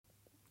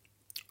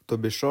To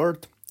be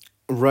short,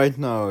 right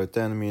now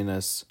 10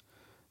 minutes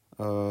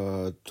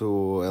to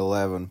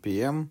 11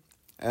 p.m.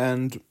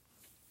 and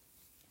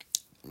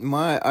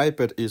my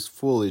iPad is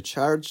fully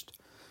charged.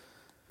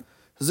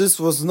 This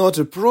was not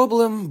a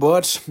problem,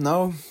 but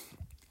now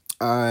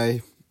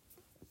I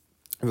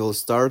will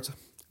start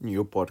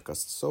new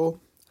podcast.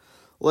 So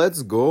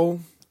let's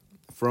go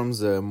from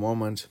the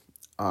moment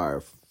I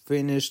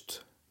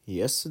finished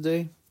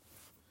yesterday.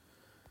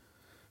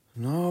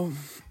 Now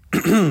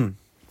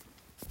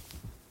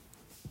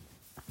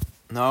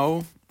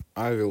now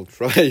I will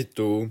try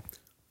to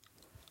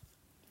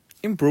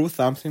improve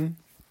something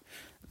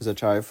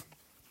that I've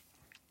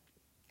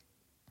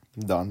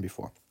done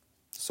before.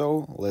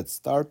 So let's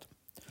start.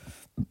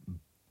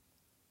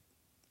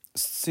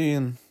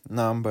 Scene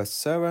number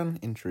 7,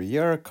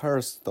 interior,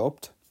 car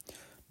stopped,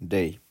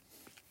 day.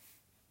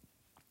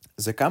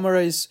 The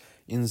camera is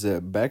in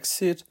the back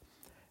seat.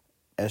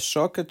 A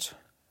shocked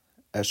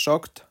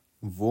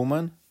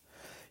woman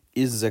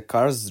is the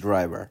car's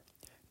driver.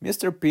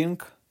 Mr.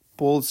 Pink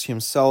pulls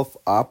himself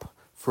up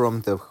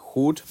from the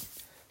hood,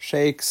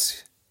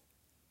 shakes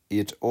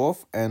it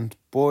off, and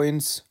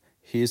points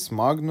his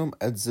magnum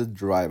at the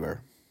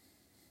driver.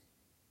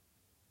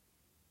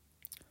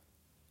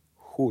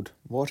 Hood.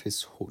 What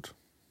is hood?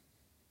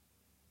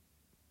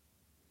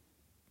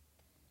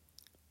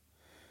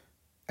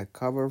 A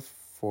cover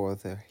for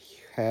the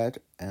head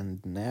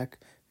and neck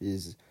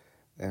with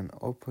an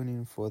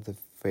opening for the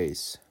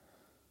face.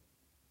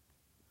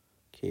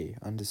 Okay,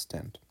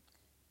 understand.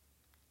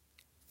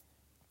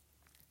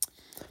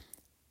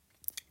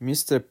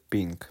 Mr.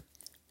 Pink.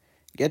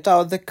 Get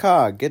out the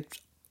car. Get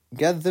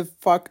the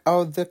fuck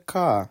out the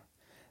car.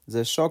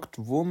 The shocked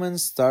woman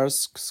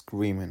starts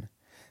screaming.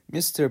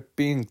 Mr.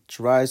 Pink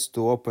tries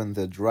to open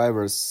the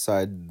driver's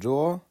side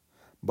door,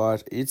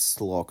 but it's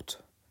locked.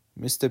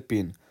 Mr.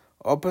 Pink,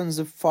 open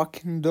the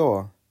fucking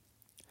door.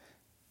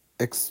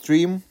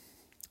 Extreme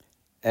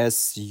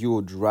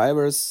SU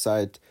driver's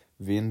side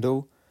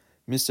window.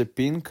 Mr.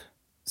 Pink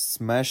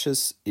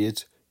smashes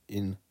it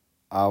in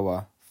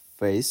our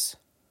face.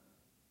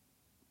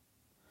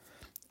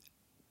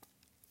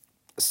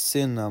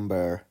 Scene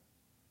number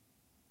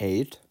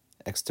 8,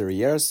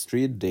 exterior,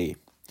 street, day.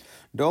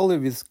 Dolly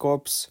with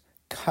cops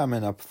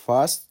coming up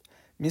fast.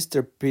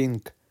 Mr.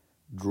 Pink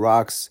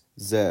drags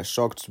the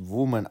shocked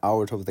woman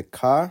out of the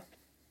car.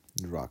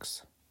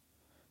 Drags.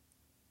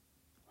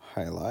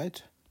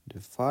 Highlight.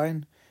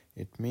 Define.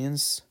 It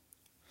means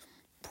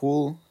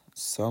pull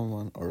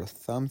someone or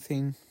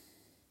something.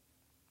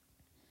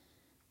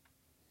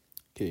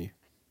 Okay.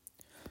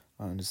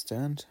 I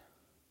understand.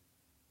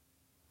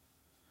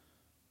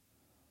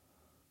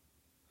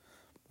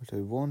 But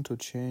I want to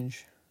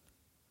change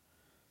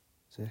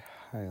the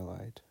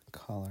highlight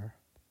color.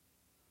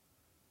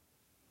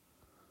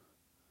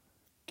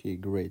 Okay,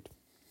 great.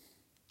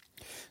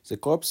 The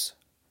cops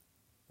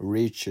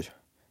reach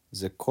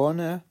the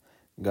corner,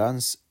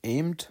 guns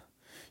aimed.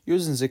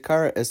 Using the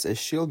car as a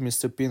shield,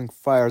 Mr. Pink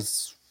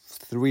fires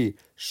 3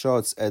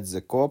 shots at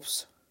the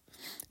cops.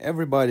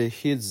 Everybody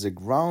hits the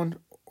ground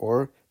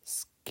or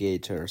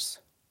scatters.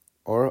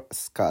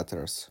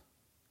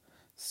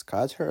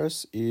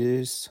 Scatters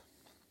is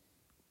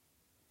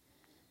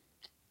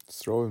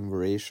throwing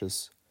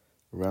various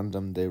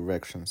random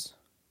directions.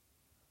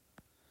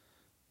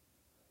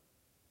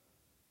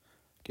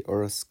 Okay,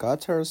 or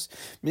scatters.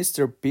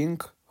 Mr.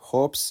 Pink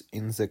hops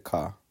in the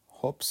car.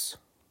 Hops.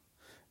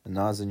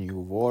 Another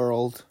new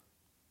world.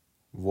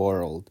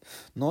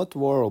 Not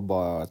world,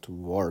 but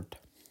word.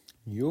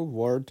 New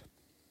word.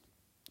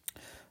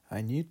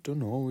 I need to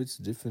know its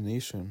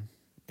definition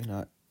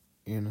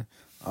in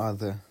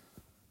other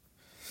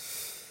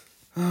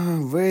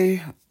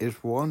way.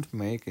 It won't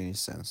make any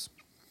sense.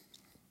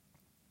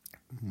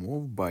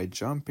 Move by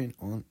jumping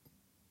on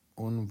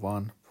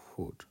one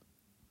foot.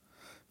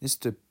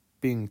 Mr.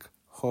 Pink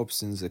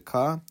hops in the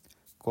car.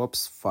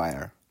 Cops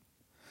fire.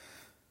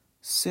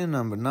 Scene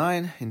number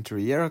 9,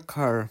 interior,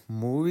 car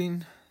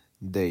moving,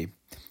 day.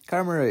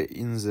 Camera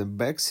in the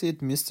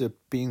backseat. Mr.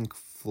 Pink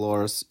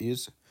floors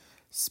it,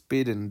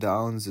 speeding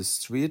down the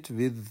street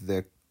with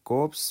the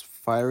cops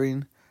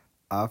firing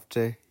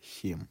after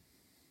him.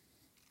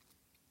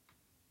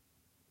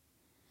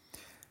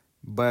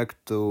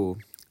 Back to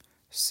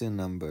scene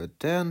number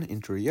 10,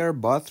 interior,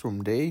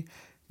 bathroom, day.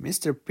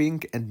 Mr.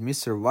 Pink and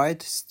Mr.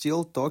 White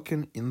still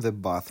talking in the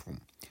bathroom.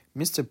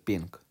 Mr.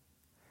 Pink.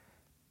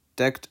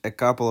 Tagged a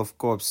couple of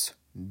cops.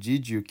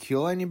 Did you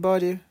kill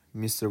anybody?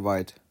 Mr.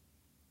 White.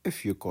 A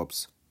few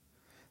cops.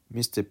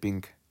 Mr.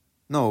 Pink.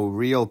 No,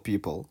 real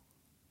people.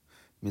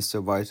 Mr.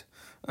 White.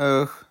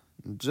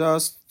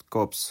 Just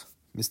cops.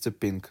 Mr.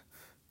 Pink.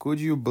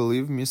 Could you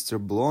believe Mr.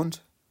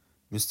 Blonde?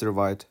 Mr.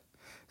 White.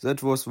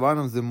 That was one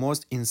of the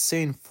most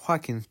insane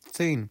fucking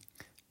thing.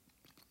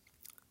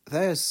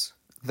 That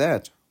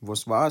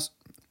was.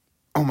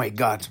 Oh my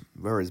god,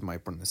 where is my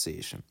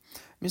pronunciation?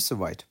 Mr.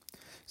 White.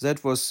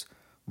 That was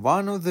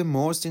one of the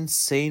most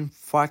insane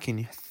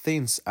fucking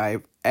things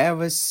I've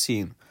ever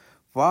seen.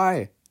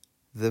 Why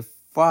the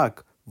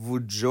fuck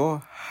would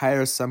Joe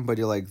hire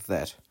somebody like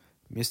that?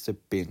 Mr.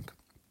 Pink.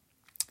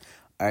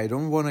 I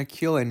don't wanna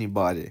kill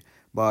anybody,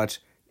 but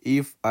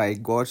if I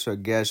gotta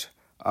get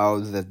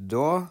out that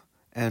door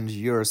and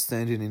you're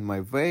standing in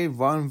my way,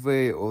 one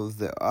way or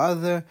the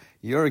other,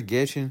 you're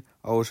getting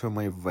out of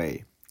my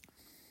way.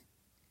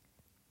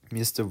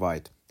 Mr.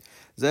 White.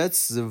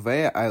 That's the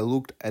way I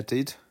looked at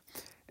it.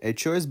 A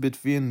choice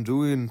between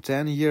doing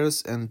 10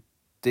 years and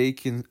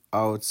taking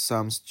out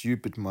some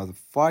stupid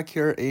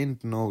motherfucker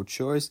ain't no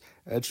choice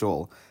at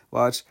all.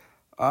 But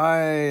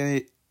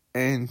I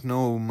ain't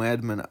no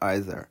madman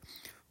either.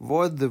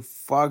 What the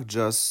fuck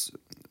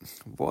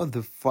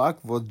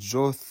was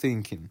Joe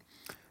thinking?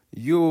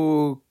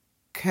 You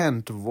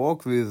can't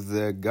walk with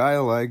a guy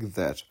like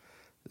that.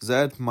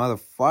 That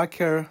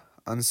motherfucker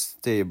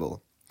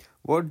unstable.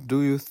 What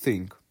do you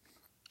think?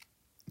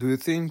 Do you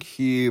think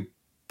he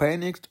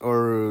panicked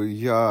or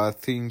you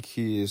think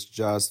he is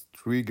just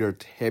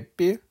triggered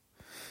happy?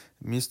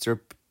 Mr.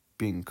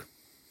 Pink.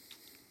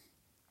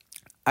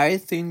 I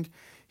think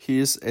he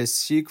is a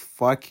sick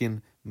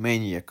fucking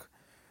maniac.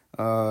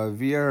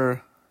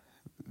 We're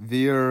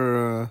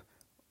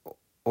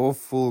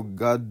awful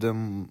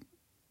goddamn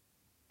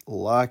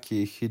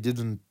lucky he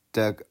didn't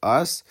tag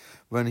us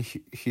when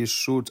he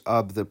shoot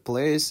up the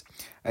place.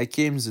 I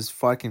came this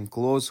fucking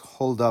close,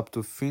 hold up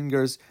two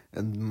fingers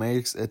and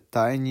makes a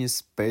tiny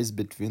space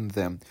between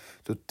them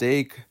to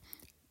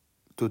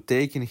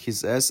taking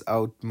his ass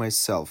out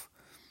myself.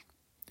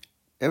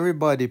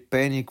 Everybody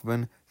panic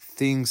when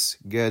things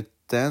get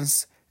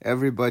tense.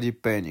 Everybody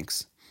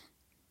panics.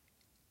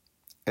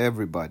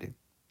 Everybody.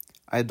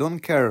 I don't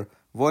care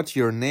what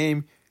your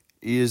name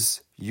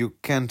is, you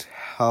can't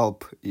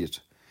help it.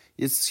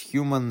 It's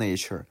human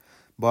nature.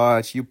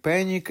 But you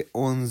panic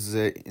on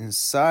the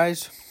inside,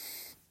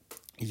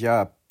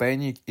 you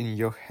panic in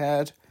your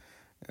head,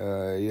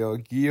 you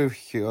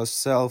give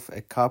yourself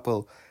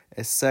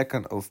a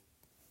second of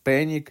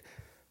panic,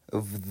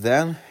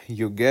 then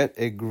you get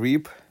a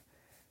grip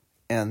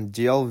and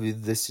deal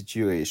with the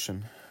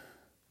situation.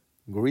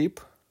 Grip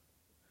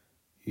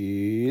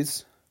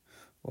is...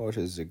 What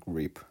is a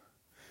grip?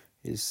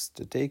 Is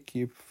to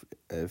keep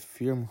a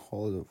firm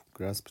hold of,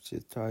 grasp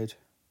it tight.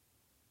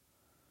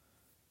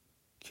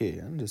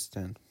 Okay, I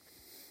understand.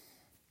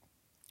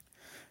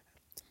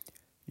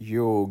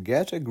 You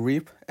get a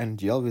grip and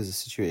deal with the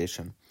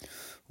situation.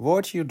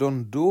 What you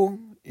don't do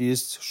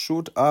is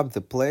shoot up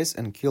the place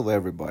and kill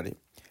everybody.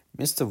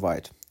 Mr.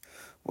 White,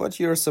 what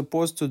you're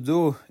supposed to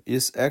do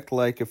is act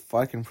like a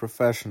fucking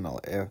professional.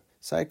 A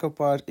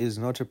psychopath is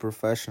not a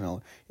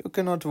professional. You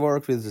cannot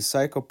work with the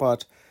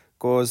psychopath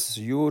cause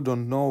you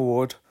don't know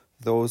what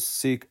those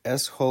sick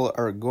assholes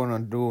are gonna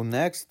do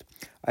next.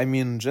 I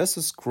mean,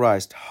 Jesus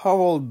Christ, how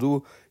old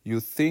do you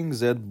think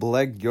that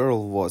black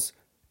girl was?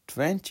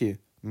 20?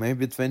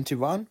 Maybe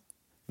 21?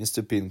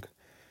 Mr. Pink.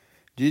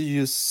 Did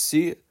you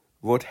see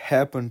what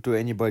happened to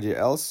anybody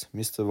else?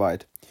 Mr.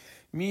 White.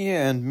 Me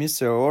and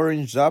Mr.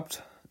 Orange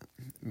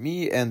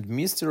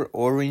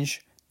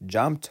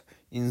jumped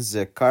in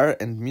the car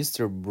and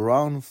Mr.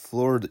 Brown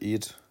floored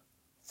it.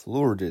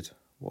 Floored it?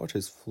 What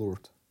is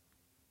floored?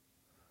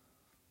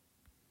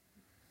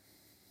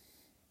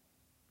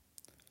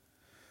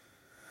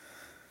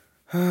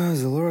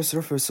 The lower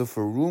surface of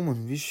a room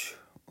on which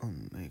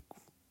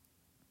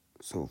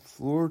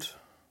floored.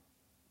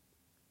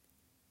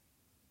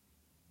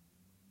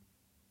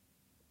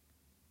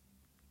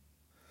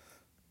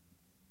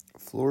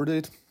 Floored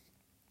it.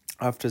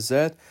 After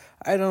that,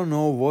 I don't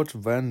know what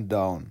went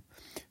down.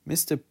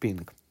 Mr.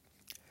 Pink.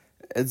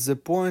 At the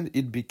point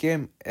it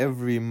became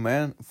every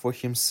man for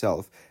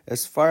himself.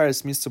 As far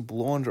as Mr.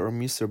 Blonde or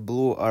Mr.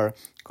 Blue are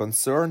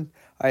concerned,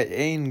 I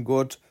ain't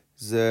got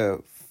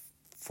the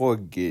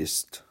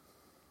foggiest.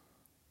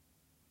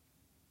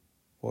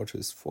 What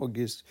is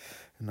foggiest?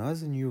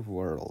 Another new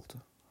world.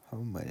 How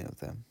many of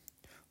them?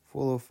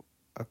 Full of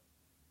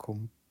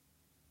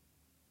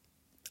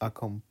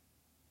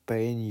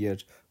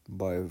accompanied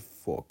by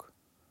fog.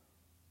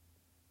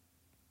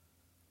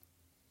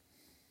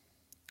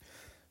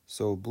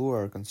 So blue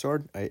are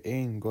concerned, I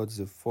ain't got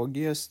the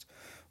foggiest.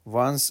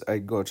 Once I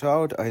got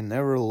out, I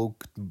never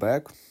looked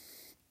back.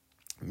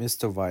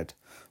 Mr. White.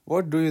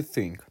 What do you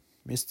think?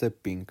 Mr.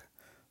 Pink.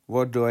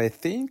 What do I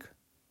think?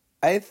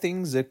 I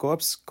think the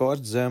cops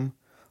caught them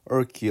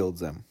or killed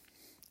them.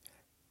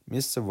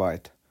 Mr.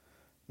 White.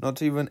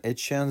 Not even a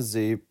chance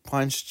they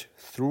punched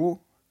through?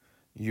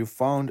 You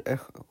found a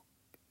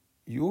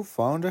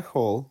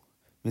hole.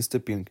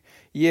 Mr. Pink.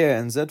 Yeah,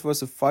 and that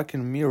was a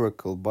fucking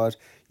miracle, but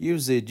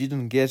if they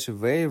didn't get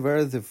away,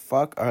 where the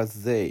fuck are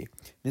they?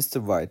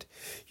 Mr. White.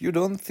 You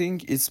don't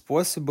think it's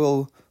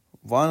possible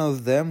one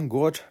of them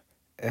got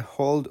a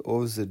hold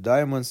of the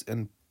diamonds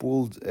and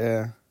pulled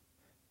a...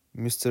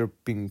 Mr.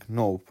 Pink.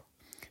 Nope.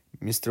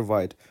 Mr.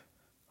 White.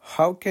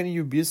 How can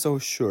you be so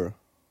sure?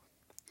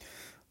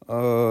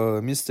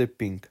 Mr.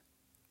 Pink.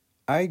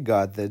 I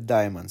got the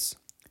diamonds.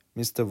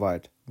 Mr.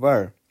 White.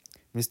 Where?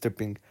 Mr.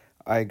 Pink.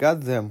 I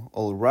got them,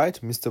 all right,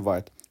 Mr.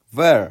 White.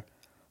 Where?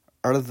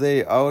 Are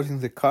they out in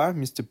the car,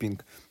 Mr.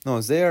 Pink?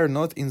 No, they are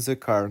not in the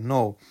car,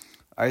 no.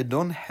 I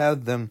don't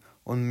have them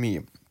on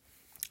me.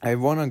 I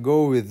wanna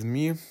go with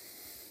me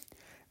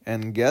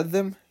and get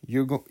them?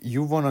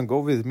 You wanna go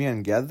with me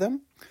and get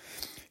them?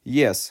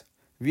 Yes,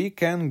 we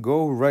can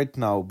go right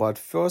now, but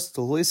first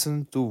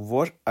listen to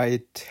what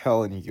I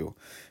telling you.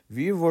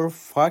 We were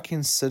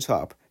fucking set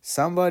up.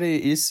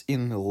 Somebody is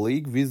in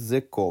league with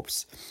the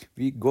cops.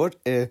 We got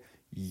a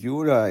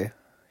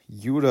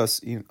Judas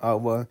in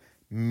our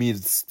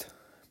midst.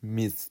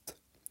 Midst.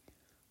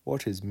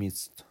 What is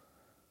midst?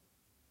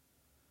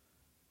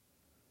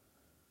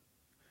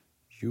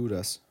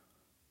 Judas.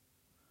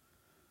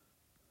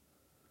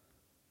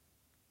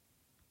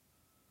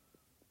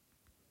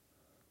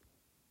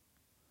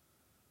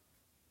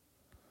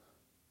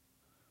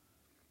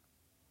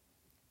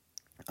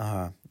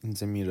 In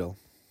the middle.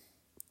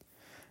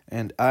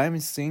 And I'm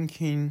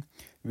thinking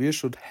we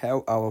should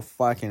have our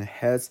fucking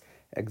heads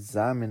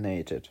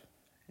examined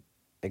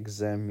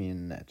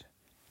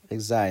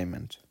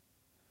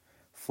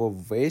for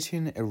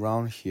waiting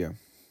around here.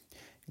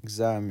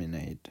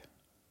 Examined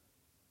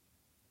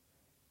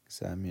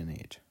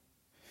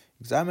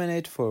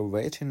for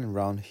waiting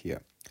around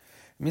here.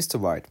 Mr.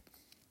 White,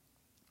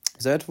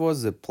 that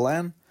was the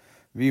plan.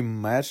 We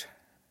meet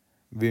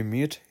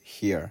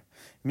here.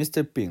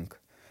 Mr. Pink,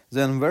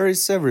 then where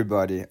is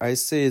everybody? I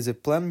say the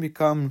plan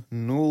become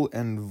null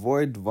and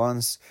void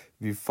once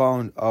we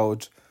found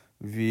out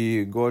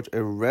we got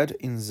a rat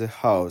in the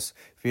house.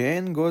 We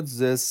ain't got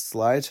the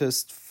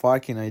slightest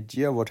fucking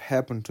idea what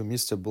happened to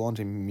Mr. Blonde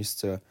and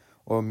Mr.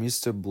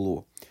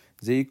 Blue.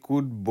 They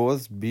could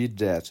both be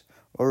dead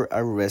or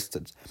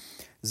arrested.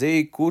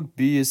 They could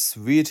be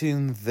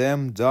sweating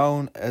them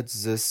down at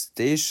the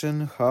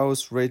station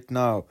house right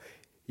now.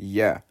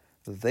 Yeah,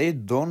 they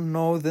don't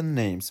know the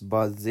names,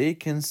 but they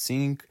can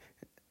sing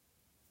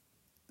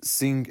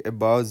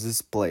about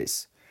this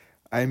place.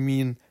 I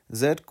mean,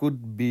 that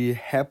could be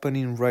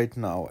happening right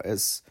now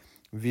as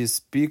we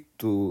speak.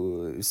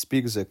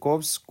 The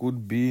cops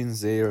could be in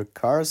their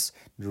cars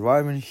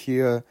driving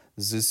here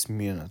this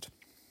minute.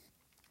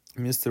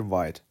 Mr.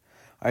 White,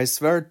 I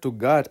swear to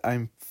God,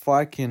 I'm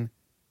fucking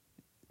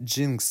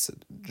jinxed.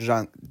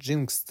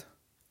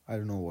 I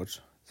don't know what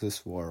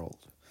this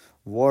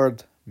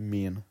word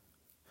mean.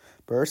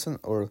 Person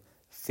or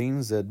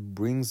thing that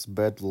brings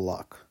bad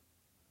luck.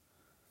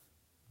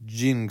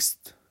 Jinx.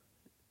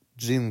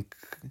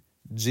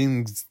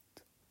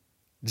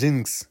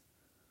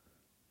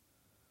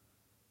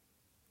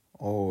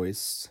 Oh,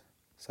 it's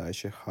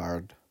such a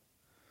hard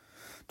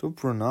to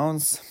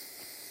pronounce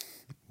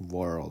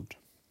word.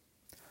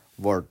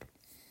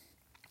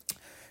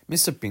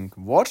 Mr. Pink,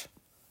 what?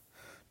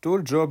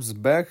 2 jobs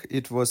back,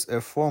 it was a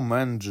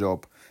 4-man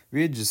job.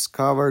 We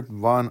discovered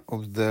one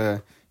of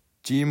the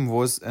team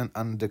was an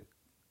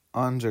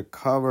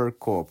undercover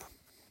cop.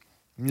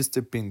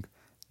 Mr. Pink,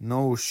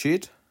 no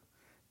shit?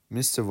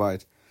 Mr.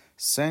 White,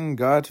 thank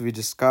God we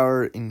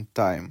discovered in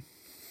time.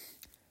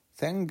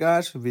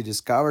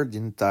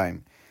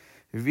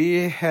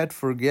 We had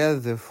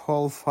forget the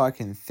whole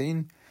fucking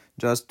thing,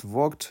 just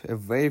walked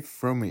away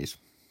from it.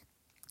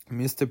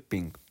 Mr.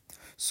 Pink,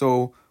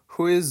 so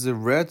who is the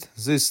rat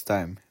this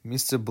time?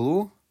 Mr.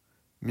 Blue?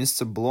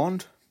 Mr.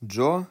 Blonde?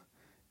 Joe?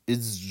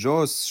 It's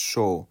Joe's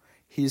show.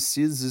 He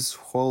set this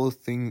whole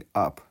thing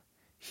up.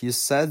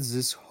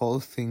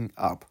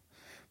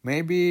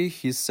 Maybe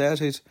he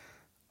set it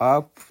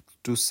up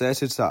to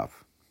set it up.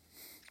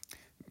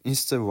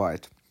 Mr.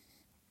 White,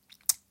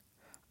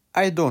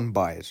 I don't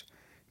buy it.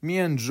 Me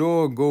and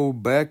Joe go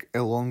back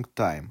a long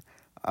time.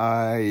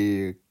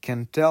 I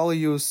can tell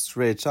you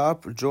straight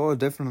up, Joe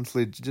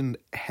definitely didn't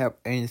have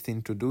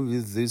anything to do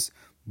with this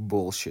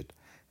bullshit.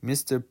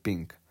 Mr.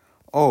 Pink,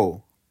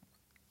 oh,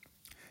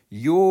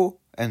 you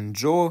and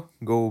Joe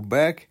go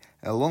back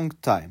a long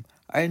time.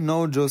 I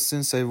know Joe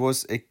since I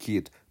was a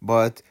kid,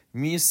 but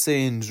me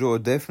saying Joe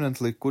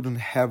definitely couldn't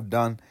have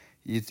done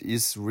it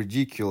is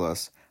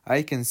ridiculous.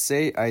 I can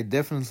say I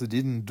definitely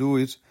didn't do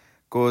it,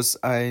 'cause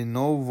I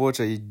know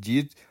what I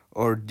did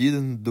or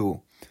didn't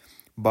do.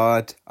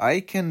 But I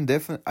can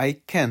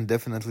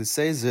definitely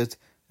say that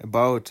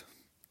about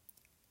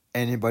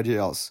anybody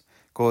else,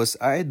 'cause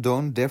I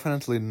don't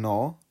definitely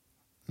know.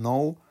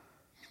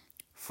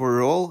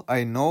 For all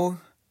I know,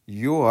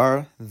 you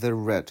are the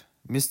rat.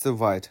 Mr.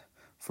 White,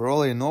 for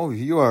all I know,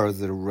 you are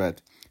the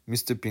rat.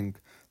 Mr. Pink,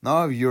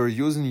 now you're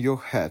using your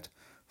head.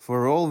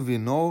 For all we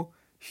know,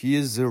 he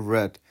is the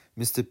rat.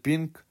 Mr.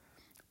 Pink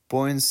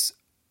points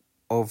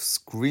off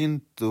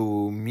screen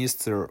to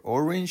Mr.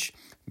 Orange.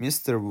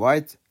 Mr.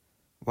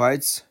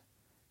 White's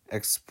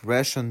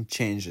expression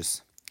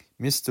changes.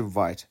 Mr.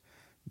 White,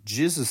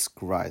 Jesus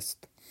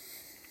Christ.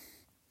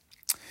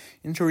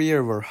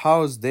 Interior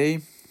warehouse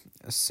day,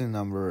 scene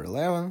number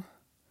 11.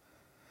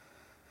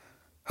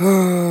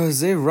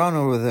 They run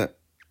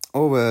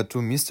over to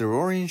Mr.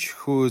 Orange,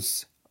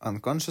 whose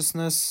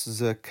unconsciousness.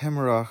 The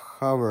camera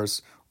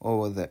hovers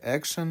over the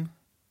action.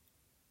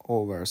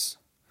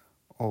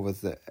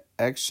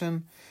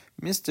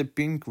 Mr.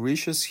 Pink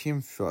reaches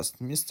him first.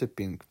 Mr.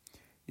 Pink,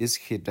 is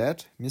he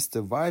dead?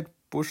 Mr. White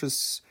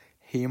pushes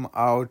him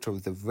out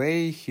of the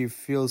way. He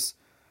feels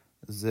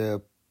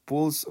the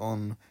pulls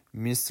on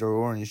Mr.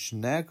 Orange's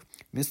neck.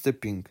 Mr.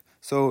 Pink: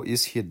 so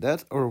is he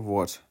dead or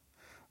what?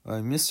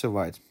 Mr.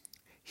 White: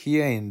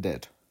 he ain't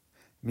dead.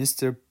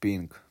 Mr.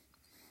 Pink: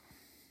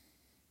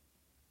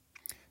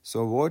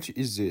 so what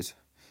is it?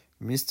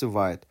 Mr.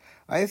 White: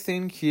 I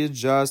think he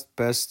just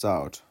passed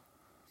out.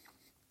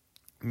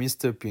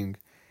 Mr. Pink: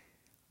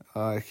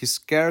 he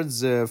scared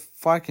the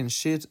fucking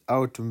shit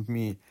out of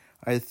me.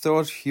 I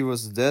thought he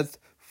was dead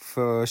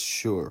for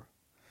sure.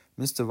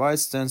 Mr. White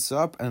stands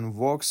up and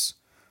walks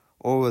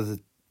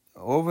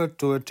over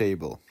to a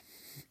table.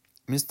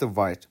 Mr.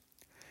 White: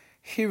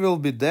 he will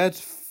be dead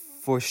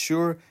for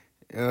sure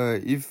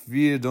if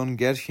we don't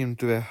get him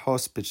to a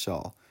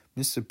hospital.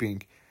 Mr.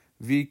 Pink: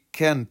 we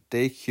can't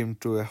take him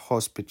to a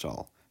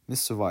hospital.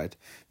 Mr. White: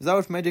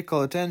 without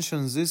medical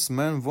attention, this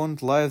man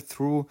won't live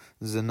through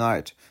the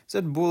night.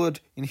 That bullet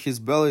in his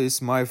belly is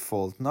my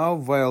fault. Now,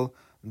 while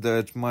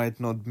that might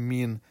not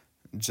mean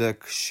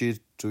jack shit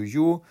to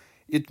you,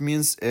 it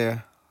means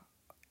a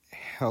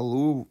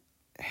hell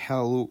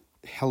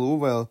of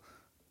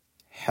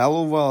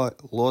a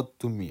lot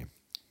to me.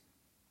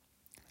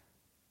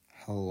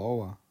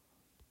 Hell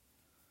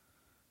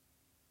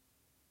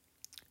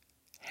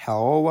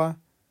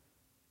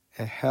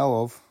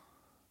of.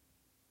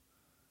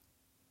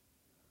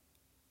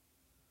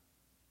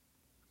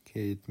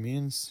 Okay, it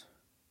means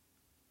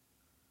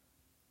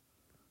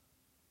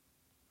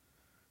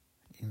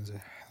in the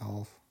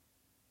half.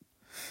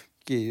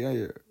 Okay,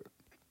 I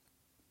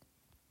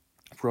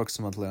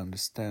approximately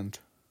understand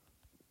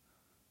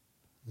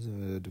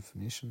the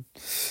definition.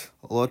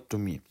 A lot to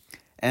me.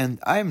 And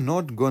I'm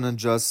not gonna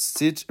just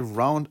sit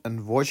around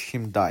and watch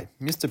him die.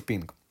 Mr.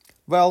 Pink: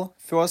 well,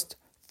 first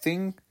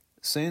things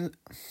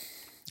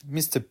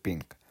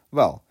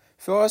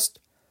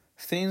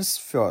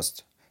first.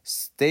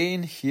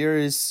 Staying here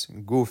is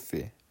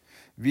goofy.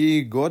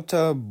 We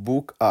gotta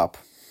book up.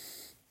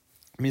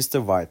 Mr.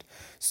 White: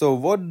 so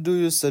what do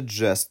you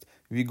suggest?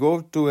 We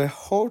go to a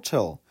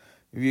hotel?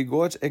 We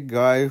got a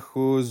guy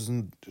who's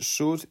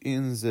shot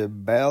in the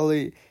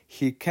belly.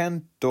 He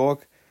can't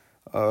talk.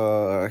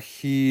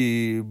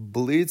 He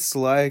bleeds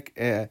like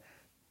a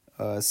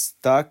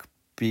stuck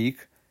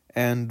pig.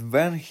 And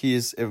when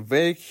he's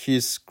awake,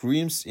 he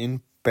screams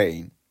in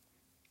pain.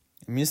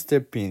 Mr.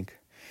 Pink: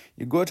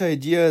 you got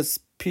ideas?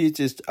 Speed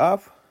it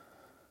up?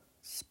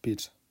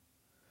 Speed.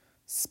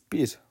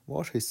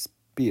 What is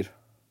speed?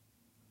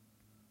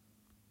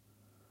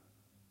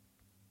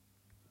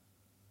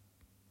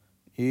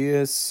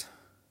 Yes.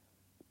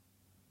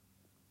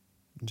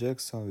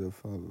 Jackson.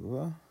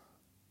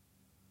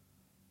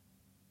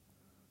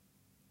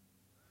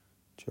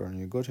 Turn.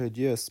 You got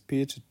ideas?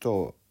 Speed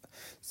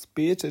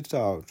it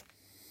out.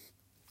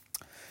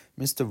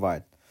 Mr.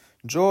 White: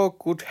 Joe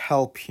could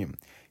help him.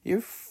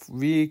 If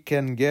we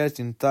can get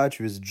in touch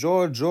with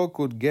Joe, Joe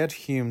could get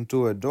him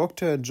to a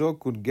doctor. Joe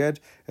could get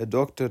a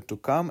doctor to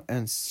come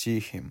and see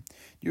him.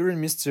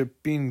 During Mr.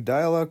 Pink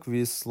dialogue,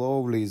 we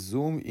slowly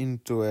zoom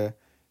into a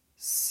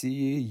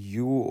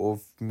CU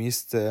of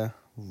Mr.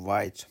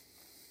 White.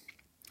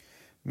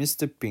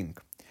 Mr. Pink: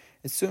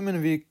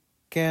 assuming we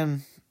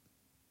can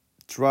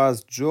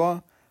trust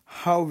Joe,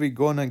 how we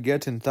gonna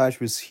get in touch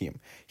with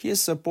him?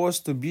 He's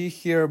supposed to be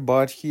here,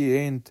 but he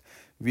ain't,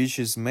 which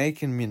is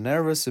making me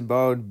nervous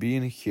about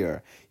being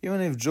here. Even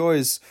if Joe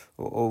is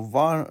on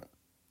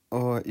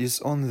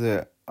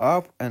the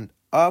up and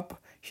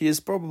up, he is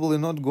probably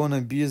not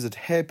gonna be that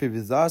happy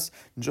with us.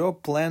 Joe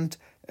planned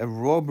a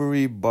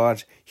robbery,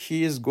 but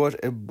he's got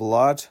a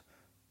blood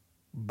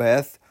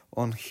bath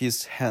on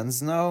his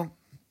hands now.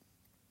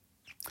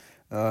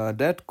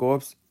 That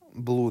cop's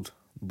blood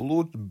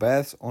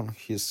bath on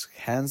his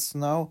hands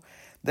now.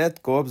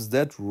 That cops,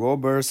 that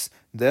robbers,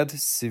 that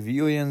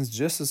civilians,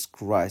 Jesus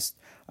Christ.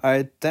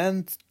 I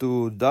tend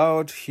to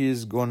doubt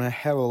he's gonna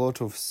have a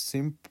lot of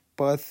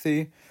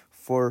sympathy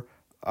for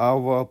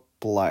our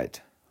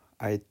plight.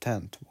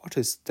 What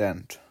is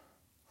tend?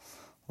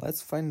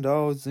 Let's find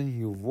out the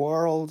new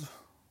world.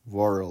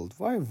 World.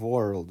 Why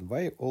world?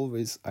 Why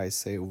always I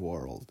say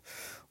world?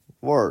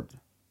 Word.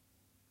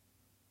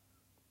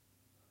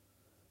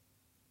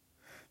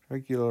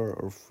 Regular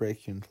or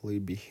frequently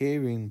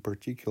behaving in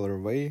particular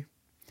way.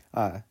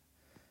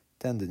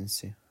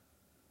 Tendency.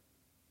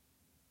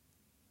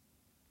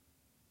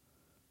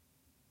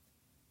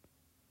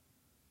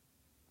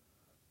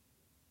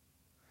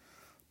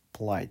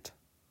 Plight.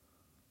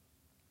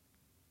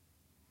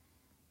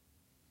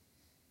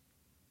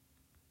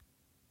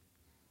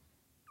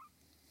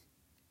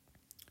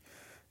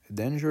 A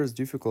dangerous,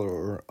 difficult,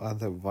 or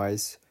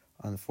otherwise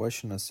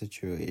unfortunate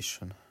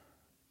situation.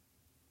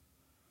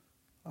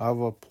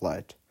 Our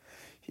plight.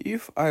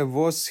 If I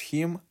was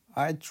him,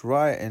 I'd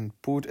try and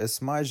put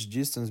as much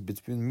distance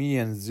between me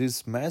and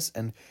this mess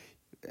and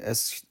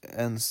as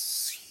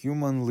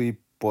humanly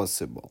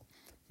possible.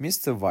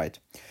 Mr. White.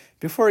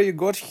 Before you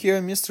got here,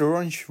 Mr.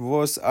 Orange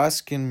was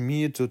asking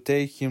me to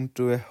take him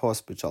to a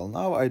hospital.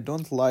 Now I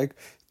don't like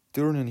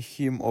turning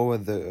him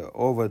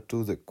over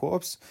to the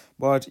cops,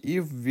 but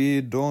if we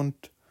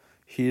don't,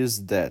 he is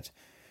dead.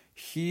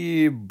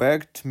 He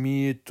begged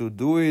me to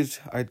do it.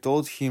 I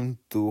told him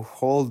to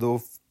hold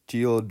off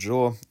till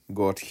Joe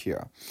got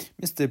here.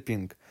 Mr.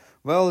 Pink.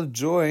 Well,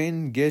 Joe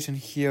ain't getting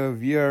here.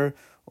 We're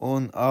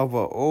on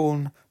our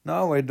own.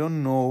 Now I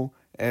don't know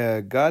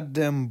a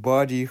goddamn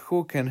body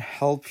who can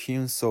help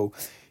him, so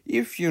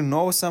if you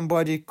know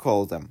somebody,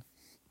 call them.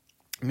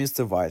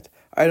 Mr. White.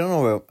 I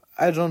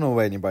don't know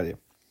anybody.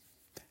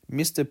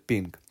 Mr.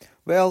 Pink.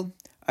 Well,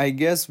 I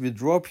guess we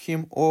drop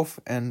him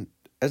off and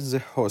at the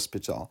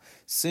hospital.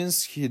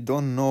 Since he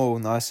don't know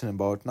nothing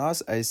about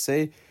us, I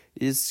say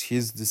it's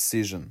his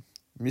decision.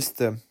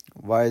 Mr.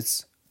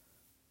 White's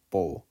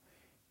Paul.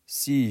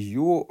 See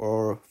you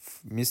or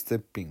Mr.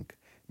 Pink.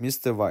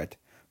 Mr. White.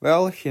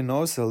 Well, he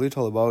knows a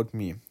little about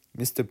me.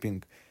 Mr.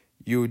 Pink.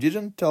 You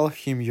didn't tell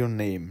him your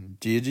name,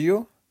 did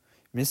you?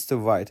 Mr.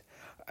 White.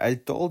 I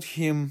told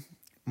him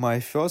my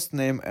first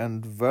name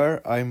and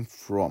where I'm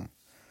from.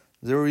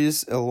 There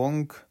is a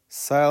long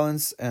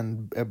silence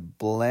and a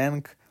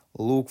blank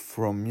look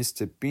from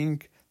Mr.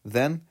 Pink.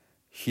 Then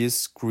he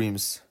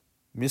screams.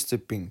 Mr.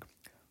 Pink.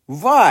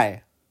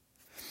 Why?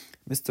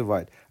 Mr.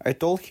 White. I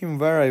told him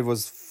where I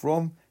was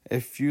from a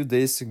few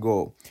days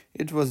ago.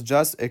 It was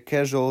just a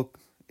casual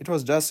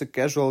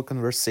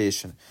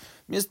conversation.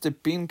 Mr.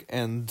 Pink.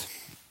 And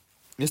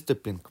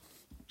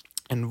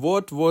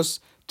what was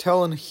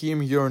telling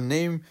him your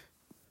name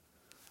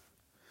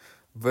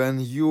when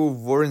you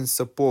weren't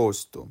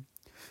supposed to?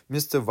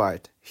 Mr.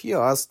 White. He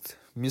asked.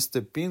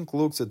 Mr. Pink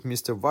looks at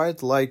Mr.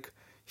 White like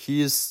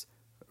he's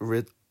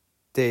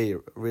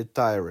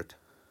retired.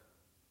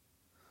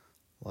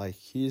 Like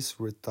he's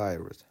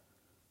retired.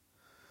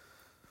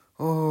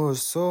 Oh,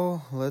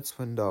 so let's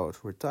find out.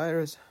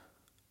 Retired.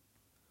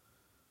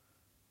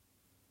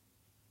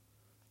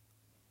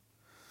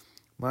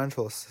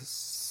 Mental,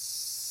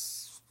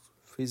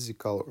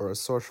 physical, or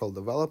social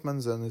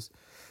development then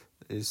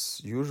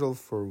is usual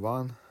for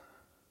one.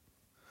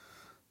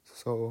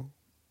 So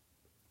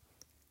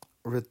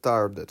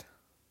retarded.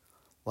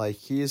 Like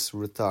he is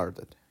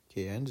retarded.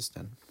 Okay, I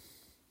understand.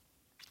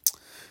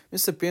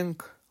 Mr.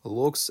 Pink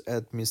looks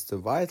at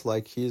Mr. White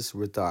like he is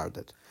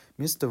retarded.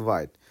 Mr.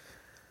 White.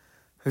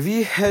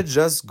 We had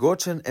just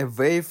gotten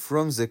away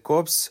from the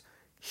cops.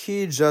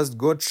 He just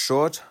got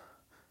shot.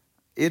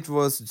 It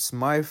was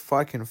my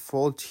fucking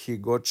fault he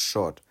got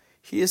shot.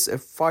 He is a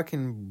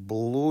fucking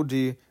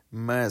bloody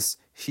mess.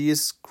 He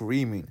is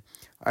screaming.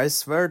 I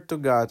swear to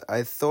God,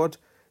 I thought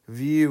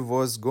we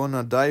was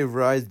gonna die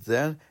right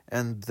then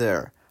and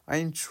there.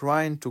 I'm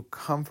trying to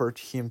comfort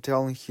him,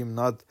 telling him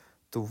not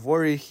to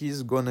worry,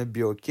 he's gonna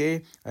be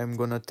okay. I'm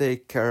gonna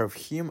take care of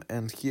him,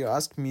 and he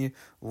asked me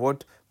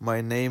what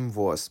my name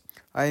was.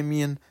 I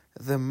mean,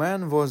 the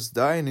man was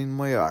dying in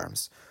my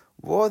arms.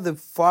 What the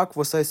fuck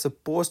was I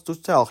supposed to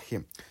tell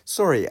him?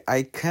 Sorry,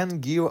 I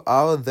can't give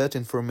out that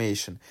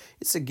information.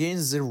 It's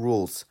against the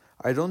rules.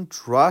 I don't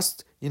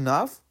trust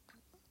enough?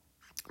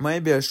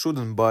 Maybe I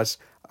shouldn't, but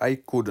I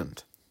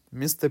couldn't.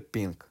 Mr.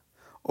 Pink.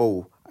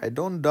 Oh, I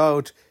don't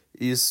doubt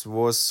it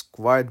was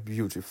quite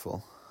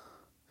beautiful.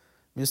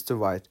 Mr.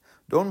 White.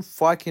 Don't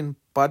fucking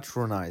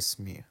patronize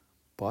me.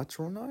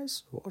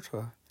 Patronize? What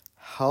the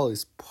hell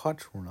is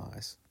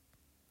patronize?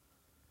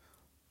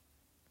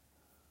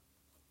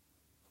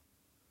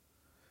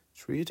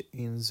 Treat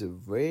in a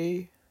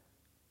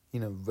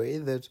way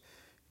that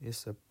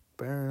is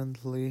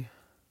apparently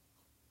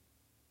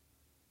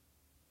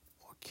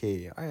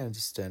okay. I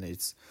understand.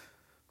 It's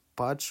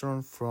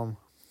patron from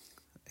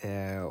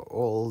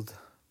old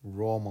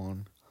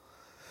Roman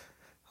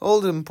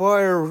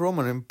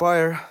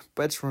Empire,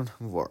 patron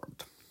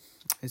word.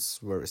 It's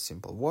very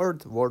simple.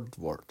 Word.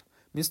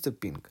 Mr.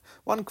 Pink.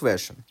 One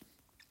question.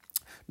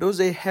 Do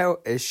they have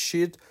a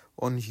sheet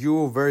on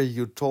you where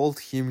you told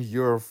him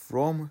you're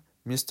from?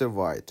 Mr.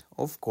 White.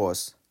 Of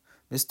course.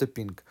 Mr.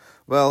 Pink.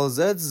 Well,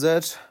 that's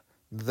that.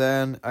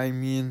 Then, I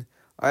mean,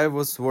 I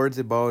was worried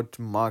about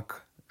mug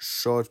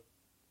shot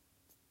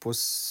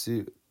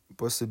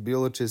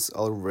possibilities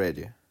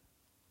already.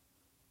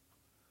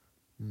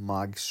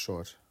 Mug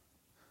shot.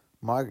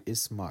 Mug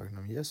is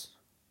Magnum, yes?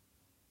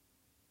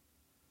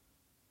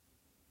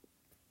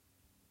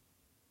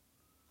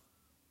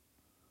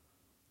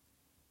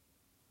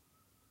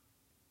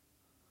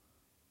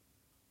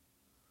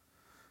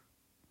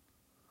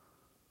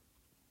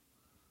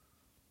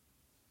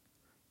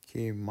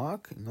 Okay,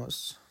 Mug, not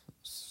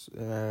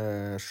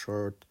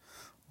short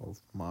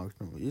of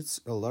Magnum.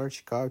 It's a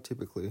large cow,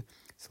 typically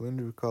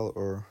cylindrical,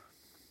 or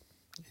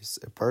is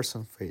a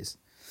person face.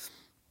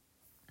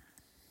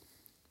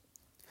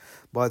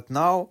 But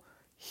now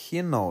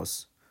he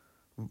knows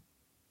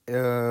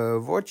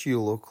what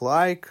you look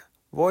like,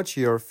 what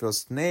your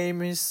first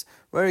name is,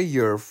 where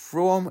you're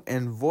from,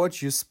 and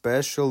what you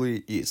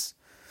specially is.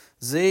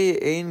 They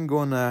ain't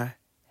gonna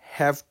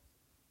have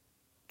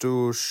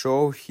to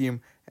show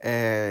him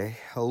a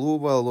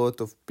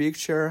lot of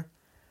picture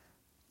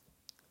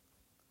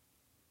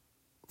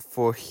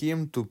for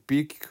him to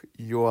pick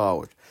you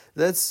out.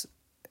 That's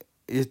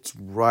it,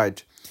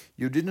 right.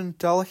 You didn't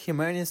tell him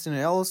anything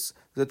else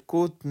that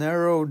could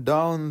narrow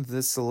down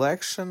the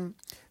selection?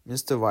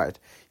 Mr. White,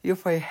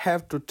 if I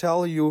have to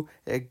tell you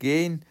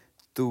again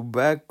to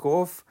back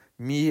off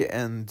me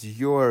and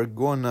you're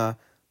gonna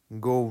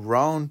go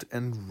round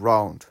and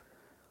round.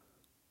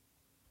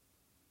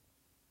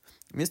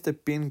 Mr.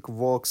 Pink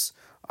walks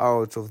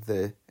out of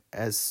the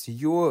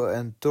SU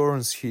and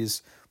turns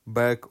his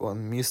back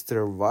on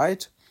Mr.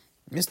 White.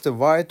 Mr.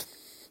 White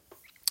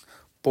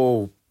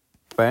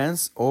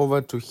pans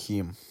over to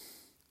him.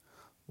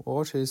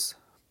 What is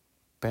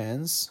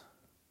pans?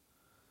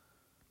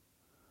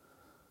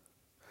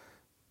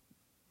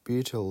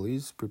 Betel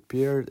is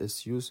prepared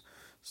as use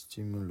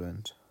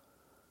stimulant.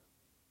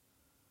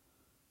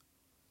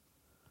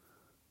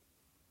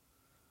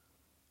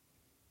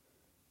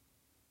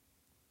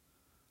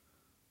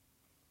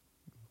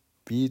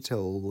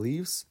 Betel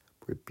leaves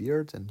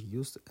prepared and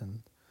used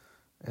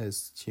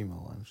as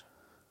stimulant.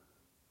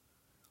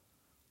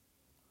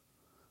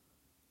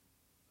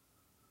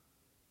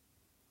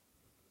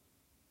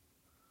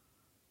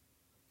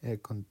 A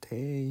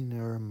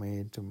container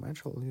made of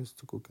metal used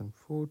to cook in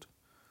food.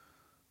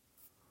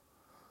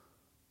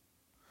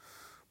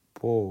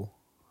 Point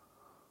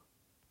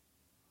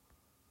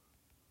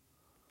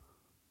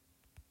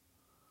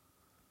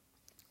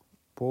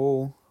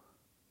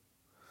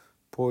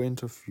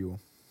of view.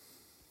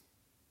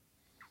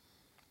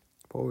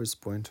 Is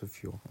point of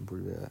view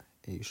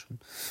abbreviation.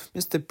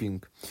 Mr.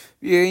 Pink,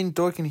 we ain't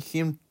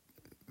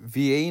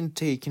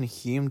taking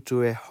him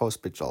to a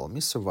hospital.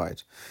 Mr.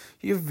 White,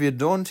 if we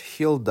don't,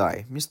 he'll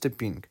die. Mr.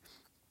 Pink,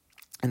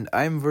 and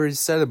I'm very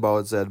sad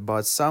about that,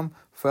 but some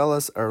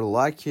fellas are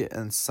lucky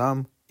and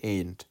some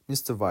ain't.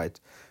 Mr. White,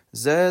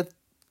 that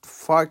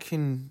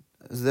fucking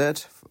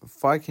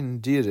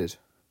did it.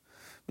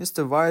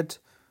 Mr. White,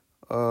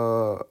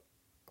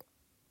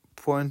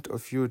 point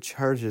of view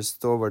charges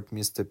toward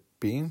Mr.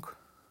 Pink.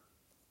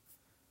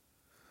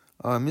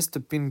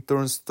 Mr. Pink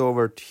turns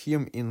toward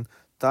him in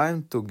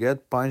time to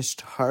get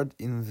punched hard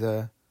in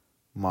the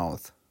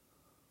mouth.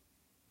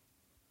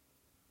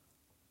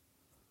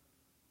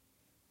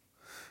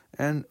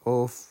 End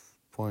of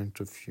point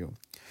of view.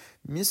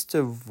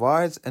 Mr.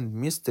 White and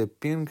Mr.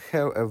 Pink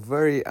have a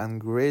very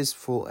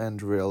ungraceful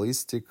and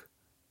realistic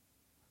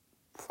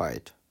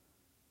fight.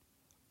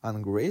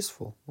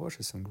 Ungraceful? What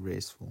is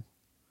ungraceful?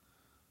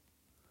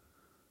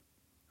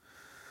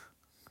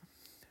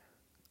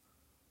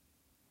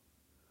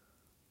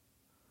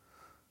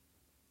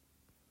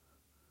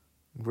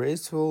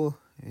 Graceful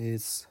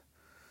is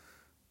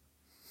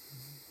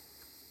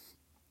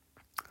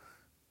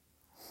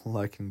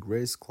like in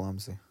grace,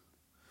 clumsy.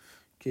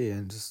 Okay, I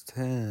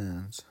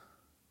understand.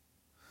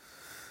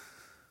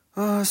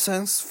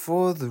 Thanks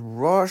for the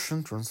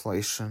Russian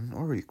translation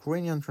or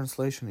Ukrainian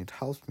translation, it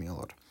helped me a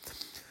lot.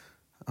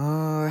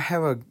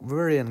 Have a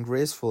very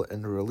ungraceful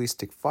and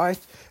realistic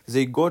fight.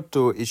 They go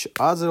to each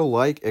other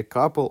like a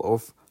couple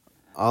of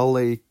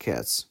alley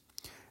cats.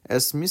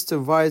 As Mr.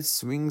 White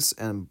swings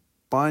and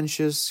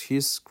punches, he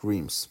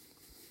screams.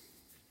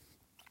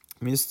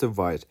 Mr.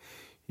 White,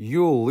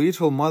 you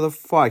little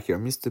motherfucker,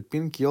 Mr.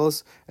 Pink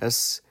yells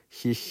as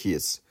he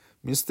hits.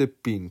 Mr.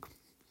 Pink,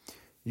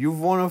 you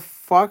wanna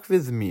fuck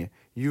with me?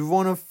 You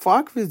wanna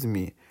fuck with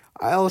me?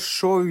 I'll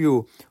show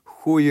you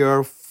who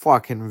you're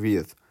fucking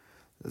with.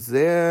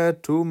 The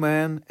two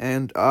men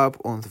end up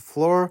on the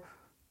floor,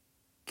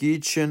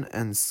 kitchen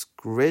and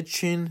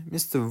scratching.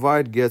 Mr.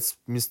 White gets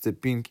Mr.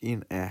 Pink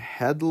in a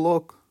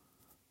headlock.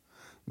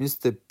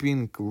 Mr.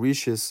 Pink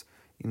reaches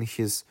in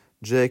his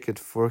jacket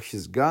for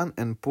his gun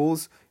and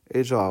pulls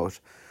it out.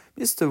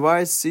 Mr.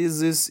 White sees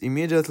this,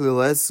 immediately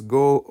lets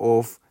go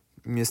of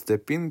Mr.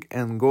 Pink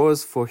and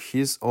goes for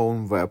his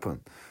own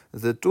weapon.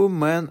 The two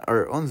men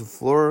are on the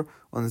floor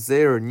on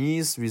their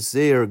knees with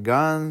their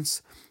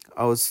guns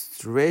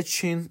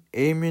outstretching,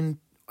 aiming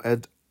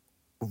at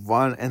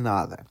one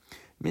another.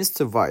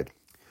 Mr. White,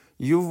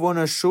 you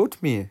wanna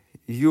shoot me,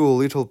 you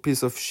little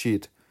piece of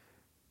shit?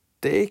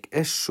 Take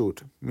a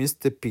shoot,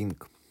 Mr.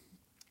 Pink.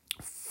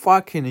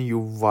 Fucking you,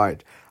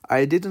 White.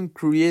 I didn't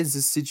create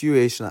this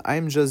situation,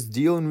 I'm just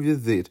dealing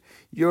with it.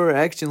 You're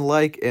acting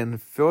like an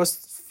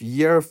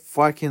first-year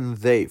fucking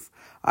Dave.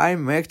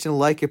 I'm acting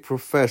like a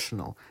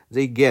professional.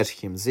 They get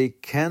him. They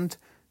can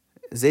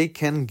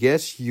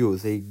get you.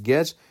 They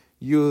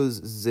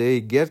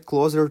get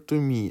closer to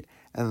me.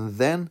 And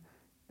that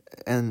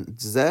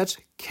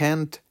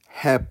can't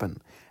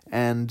happen.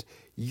 And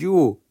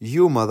you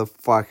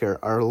motherfucker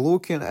are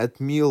looking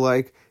at me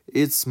like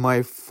it's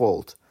my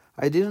fault.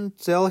 I didn't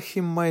tell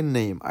him my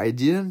name. I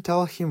didn't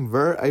tell him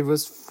where I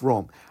was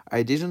from.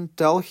 I didn't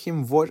tell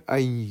him what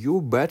I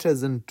knew better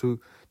than to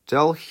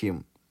tell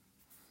him.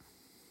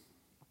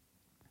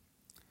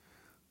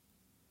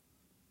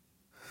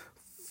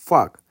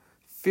 Fuck.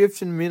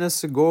 15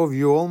 minutes ago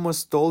you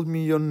almost told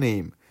me your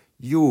name.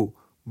 You,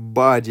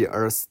 buddy,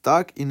 are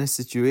stuck in a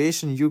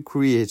situation you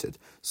created.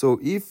 So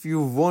if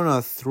you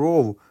wanna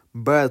throw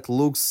bad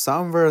looks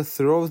somewhere,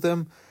 throw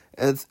them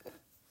at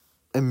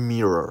a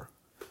mirror.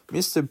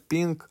 Mr.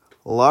 Pink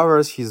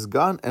lowers his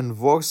gun and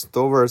walks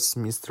towards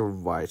Mr.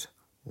 White.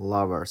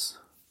 Lovers.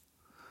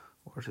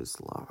 What is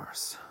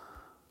lovers?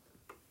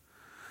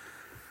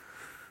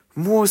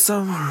 Move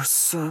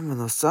someone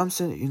or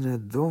something in a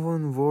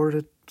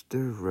downward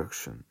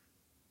direction.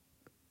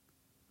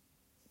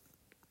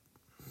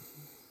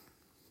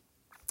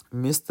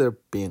 Mr.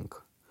 Pink.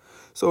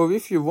 So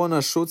if you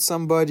wanna shoot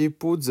somebody,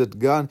 put that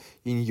gun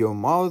in your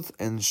mouth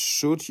and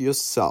shoot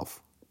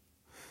yourself.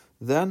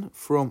 Then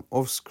from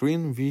off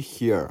screen we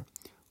hear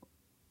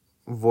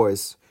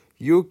voice.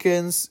 You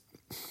kids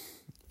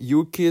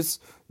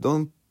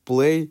don't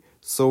play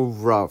so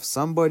rough.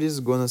 Somebody's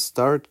gonna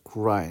start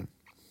crying.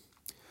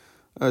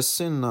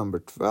 Scene number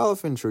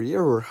 12,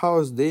 interior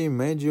warehouse day,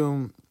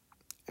 medium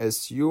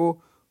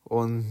SU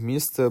on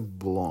Mr.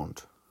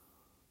 Blonde.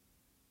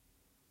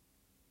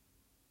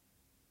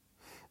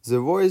 The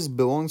voice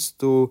belongs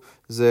to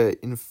the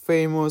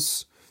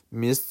infamous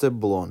Mr.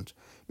 Blonde.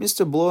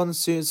 Mr. Blonde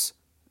sits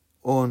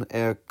on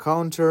a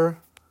counter.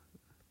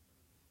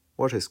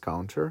 What is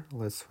counter?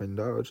 Let's find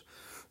out.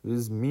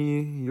 With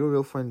me, you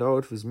will find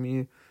out with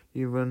me,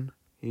 even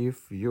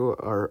if you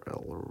are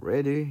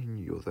already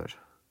knew that.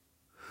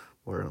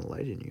 Or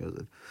already knew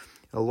that.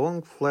 A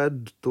long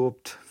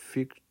flat-topped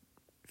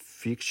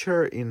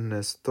fixture in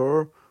a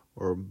store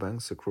or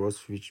banks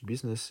across which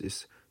business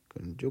is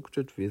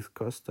conducted with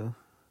custom.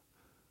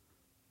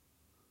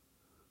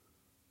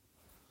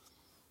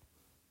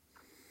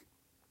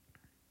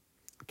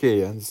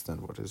 Okay, I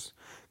understand what is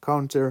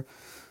counter.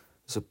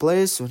 It's a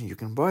place when you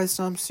can buy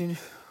something.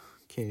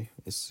 Okay,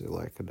 it's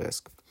like a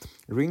desk.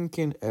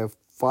 Drinking a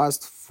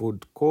fast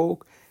food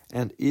Coke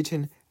and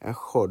eating a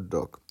hot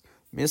dog.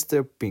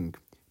 Mr. Pink.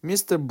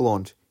 Mr.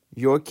 Blonde,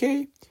 you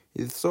okay?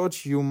 I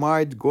thought you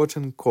might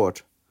gotten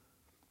caught.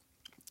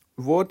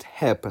 What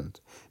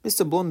happened?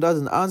 Mr. Blonde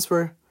doesn't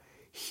answer.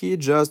 He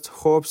just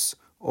hops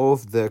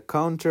off the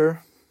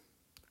counter.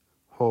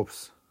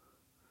 Hops.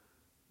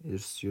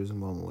 Is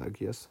using one leg,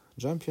 yes.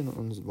 Jumping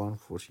on one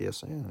foot,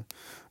 yes. I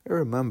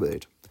remember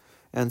it.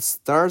 And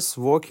starts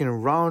walking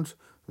around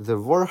the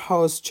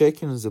warehouse,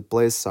 checking the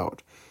place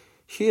out.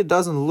 He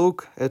doesn't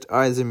look at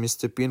either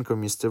Mr. Pink or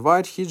Mr.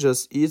 White. He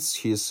just eats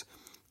his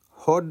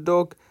hot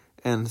dog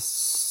and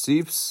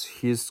sips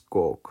his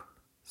Coke.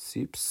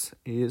 Sips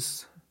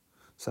is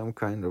some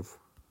type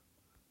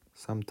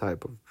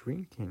of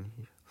drinking.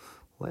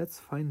 Let's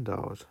find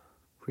out.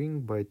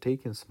 Drink by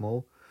taking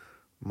small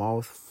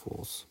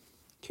mouthfuls.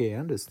 Okay, I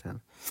understand.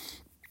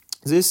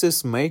 This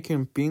is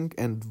making Pink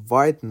and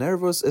White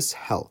nervous as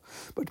hell,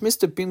 but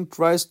Mr. Pink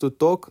tries to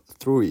talk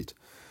through it.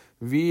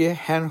 We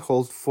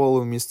handhold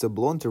follow Mr.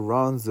 Blonde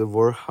around the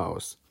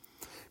warehouse.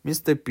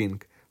 Mr.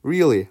 Pink,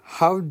 really,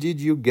 how did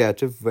you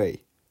get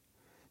away?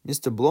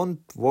 Mr. Blonde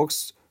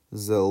walks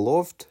the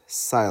loft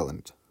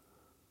silent.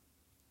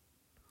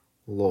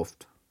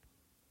 Loft.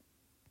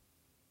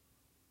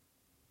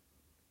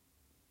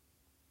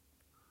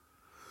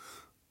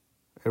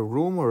 A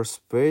room or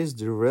space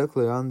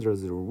directly under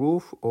the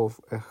roof of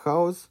a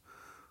house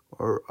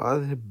or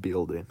other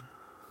building.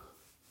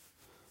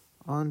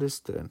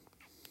 Understand.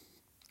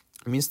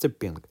 Mr.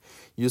 Pink,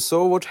 you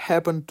saw what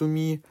happened to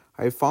me?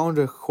 I found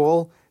a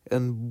hole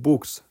and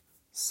books.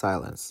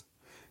 Silence.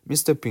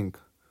 Mr. Pink,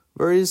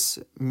 where is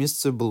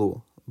Mr.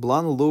 Blue?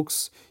 Blonde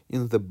looks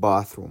in the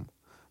bathroom.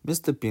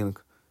 Mr.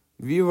 Pink,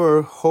 we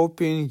were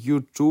hoping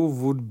you two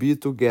would be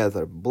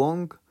together.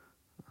 Blonde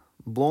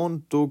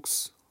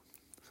looks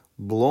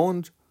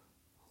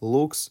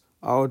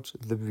out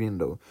the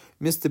window.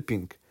 Mr.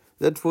 Pink,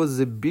 that was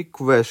the big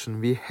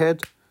question we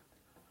had.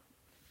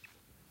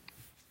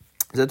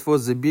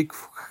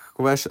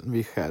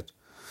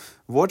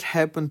 What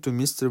happened to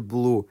Mr.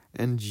 Blue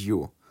and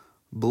you?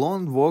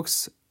 Blonde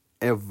walks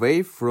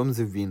away from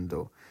the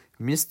window.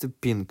 Mr.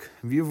 Pink,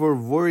 we were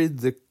worried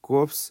the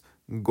cops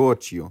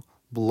got you.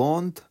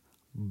 Blonde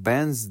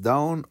bends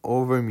down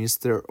over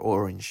Mr.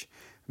 Orange.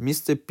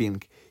 Mr.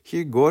 Pink,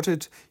 he got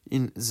it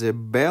in the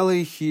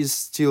belly. He's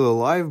still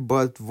alive,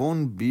 but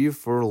won't be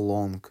for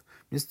long.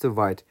 Mr.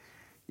 White,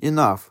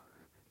 enough.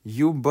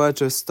 You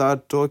better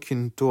start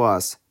talking to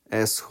us,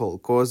 asshole,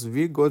 cause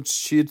we got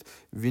shit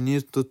we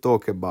need to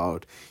talk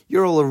about.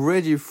 You're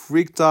already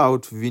freaked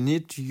out. We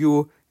need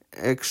you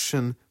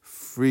action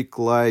freak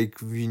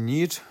like we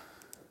need.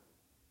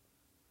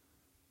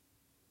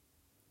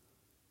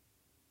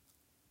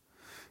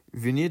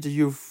 We need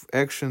you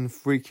action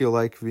freaky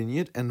like we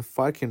need and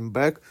fucking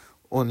back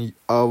on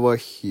our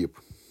hip.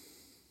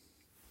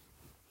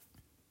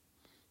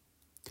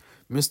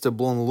 Mr.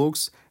 Blonde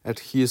looks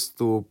at his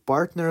two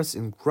partners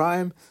in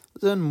crime,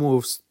 then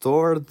moves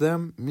toward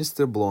them.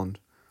 Mr. Blonde,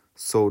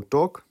 so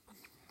talk.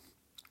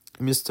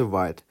 Mr.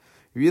 White,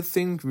 we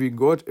think we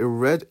got a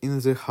rat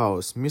in the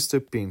house. Mr.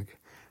 Pink,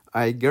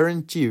 I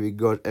guarantee we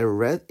got a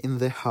rat in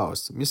the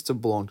house. Mr.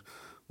 Blonde,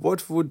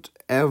 what would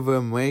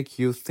ever make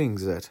you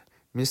think that?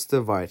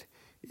 Mr. White,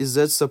 is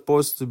that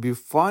supposed to be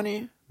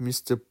funny?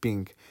 Mr.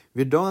 Pink,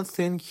 we don't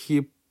think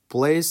his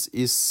place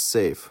is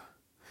safe.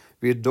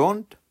 We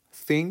don't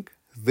think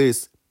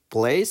this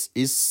place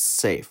is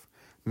safe.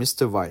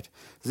 Mr. White,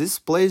 this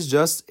place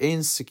just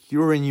ain't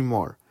secure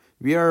anymore.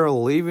 We are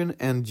leaving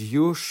and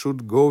you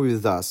should go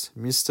with us.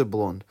 Mr.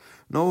 Blonde,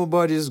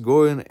 nobody's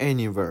going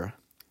anywhere.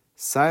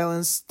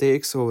 Silence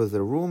takes over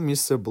the room.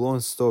 Mr.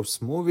 Blonde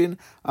stops moving.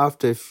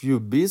 After a few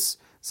beats,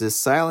 the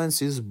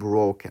silence is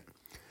broken.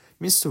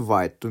 Mr.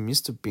 White to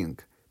Mr.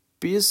 Pink.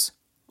 Peace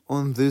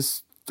on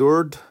this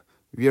third.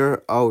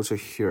 We're out of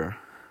here.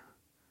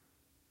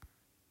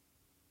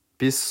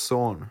 Peace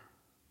on.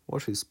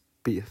 What is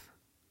peace?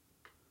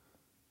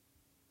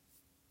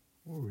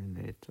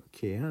 Urinate.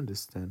 Okay, I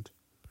understand.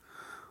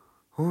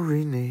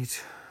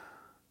 Urinate.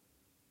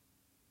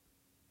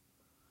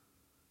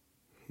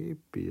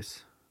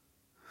 Hippies.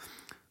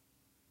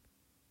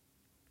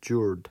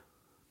 Third.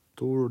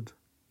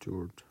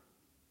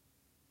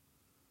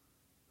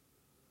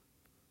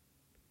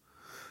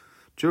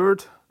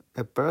 Third,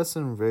 a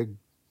person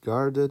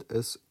regarded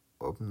as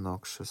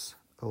obnoxious.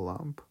 A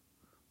lump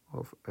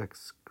of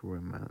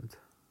excrement.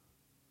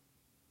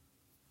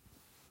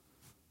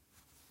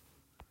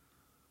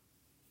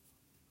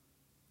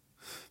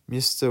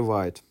 Mr.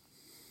 White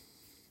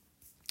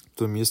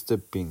to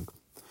Mr. Pink.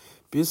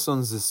 Peace on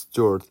this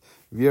third.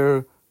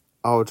 We're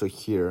out of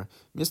here.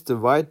 Mr.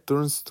 White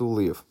turns to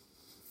leave.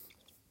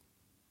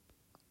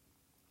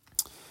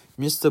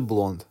 Mr.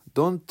 Blonde.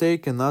 Don't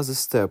take another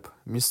step,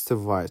 Mr.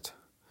 White.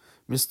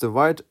 Mr.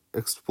 White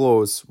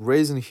explodes,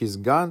 raising his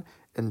gun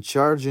and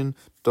charging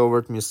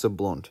toward Mr.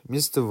 Blonde.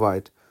 Mr.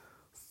 White.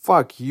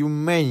 Fuck, you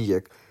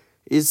maniac.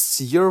 It's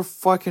your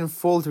fucking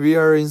fault we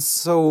are in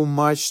so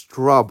much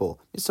trouble.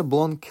 Mr.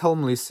 Blonde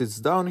calmly sits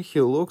down. He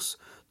looks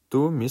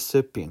to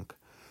Mr. Pink.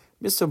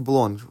 Mr.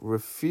 Blonde,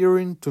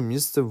 referring to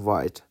Mr.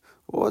 White.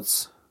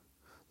 What's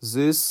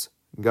this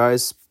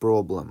guy's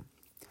problem?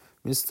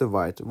 Mr.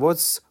 White.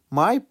 What's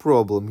my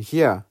problem?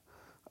 Yeah,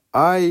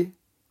 I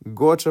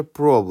got a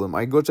problem.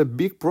 I got a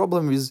big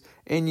problem with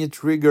any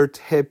triggered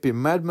happy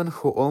madman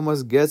who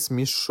almost gets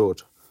me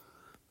shot.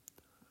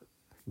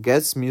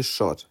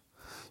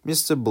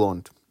 Mr.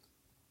 Blonde.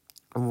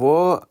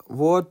 What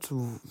are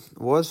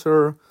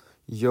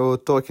you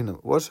talking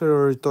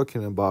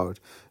about?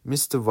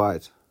 Mr.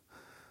 White.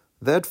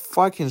 That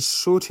fucking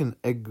shooting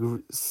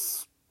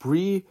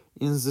spree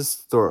in the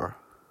store.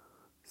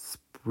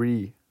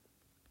 Spree.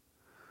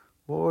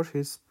 What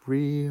is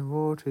spree?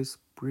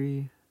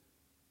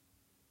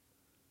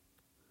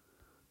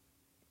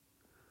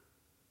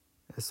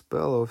 A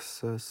spell of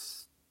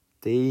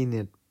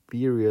sustained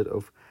period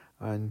of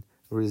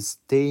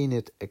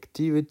unrestrained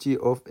activity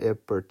of a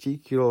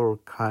particular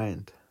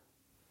kind.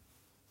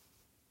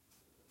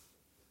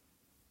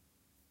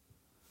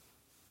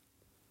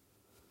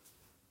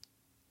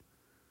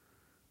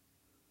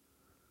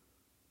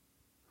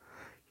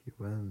 He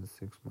went on a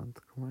 6-month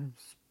crime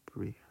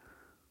spree.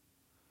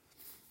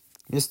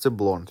 Mr.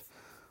 Blonde.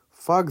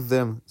 Fuck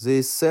them.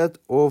 They set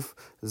off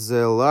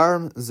the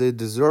alarm. They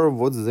deserve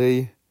what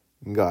they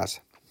got.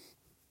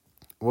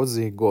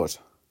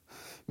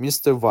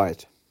 Mr.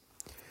 White.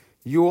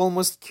 You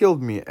almost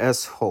killed me,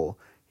 asshole.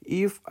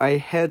 If I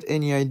had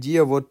any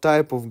idea what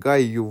type of guy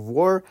you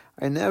were,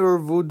 I never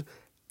would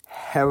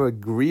have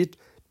agreed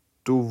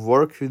to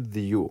work with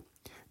you.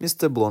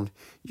 Mr. Blonde.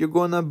 You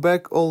gonna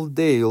beg all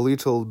day,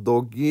 little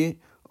doggy,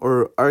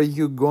 or are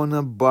you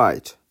gonna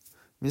bite?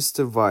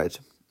 Mr. White.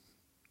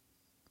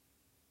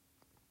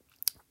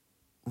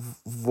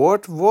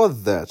 What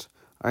was that?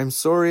 I'm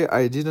sorry,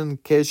 I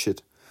didn't catch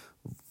it.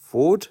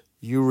 Would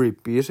you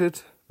repeat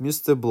it?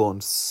 Mr.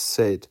 Blonde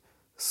said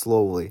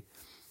slowly.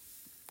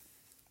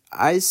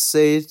 I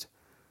said,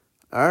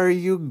 are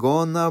you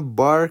gonna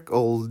bark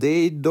all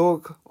day,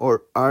 dog,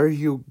 or are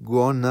you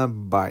gonna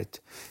bite?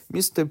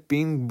 Mr.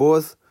 Pink,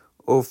 both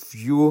of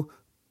you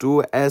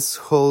two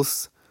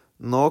assholes,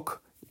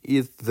 knock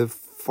it the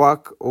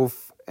fuck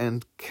off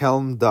and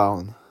calm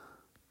down.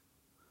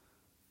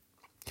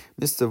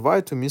 Mr.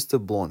 White to Mr.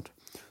 Blonde.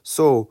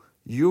 So,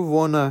 you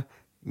wanna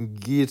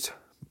get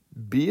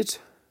beat?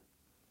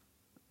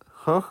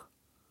 Huh?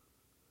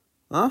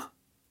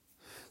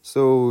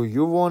 So,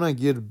 you wanna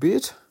get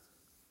beat?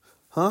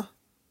 Huh?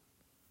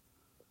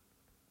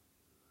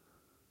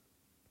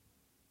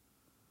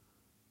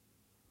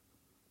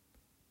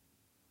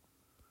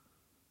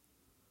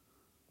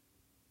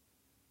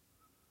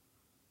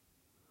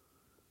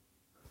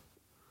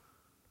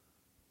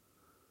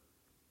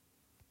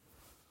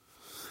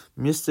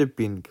 Mr.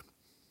 Pink.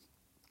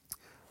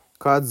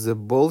 Cut the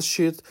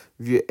bullshit.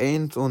 We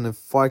ain't on a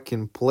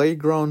fucking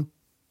playground.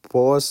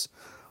 Pause.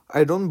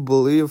 I don't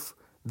believe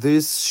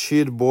this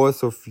shit.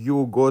 Both of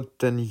you got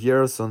 10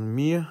 years on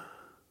me.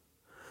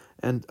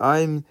 And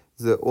I'm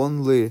the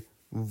only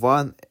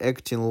one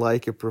acting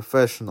like a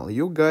professional.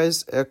 You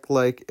guys act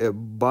like a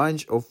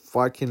bunch of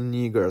fucking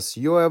niggers.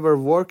 You ever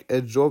work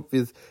a job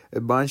with a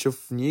bunch of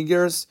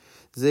niggers?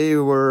 They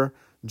were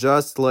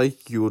just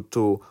like you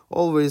two,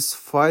 always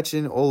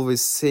fighting,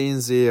 always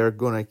saying they are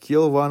gonna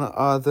kill one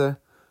another.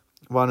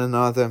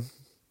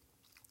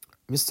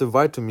 Mr.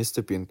 White to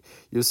Mr. Pink.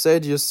 You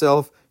said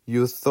yourself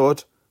you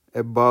thought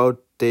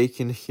about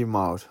taking him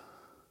out.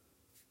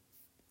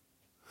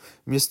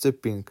 Mr.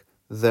 Pink.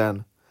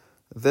 Then,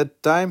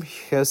 that time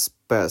has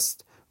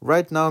passed.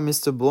 Right now,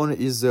 Mr. Blonde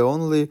is the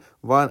only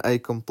one I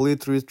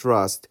completely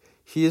trust.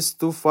 He is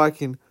too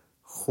fucking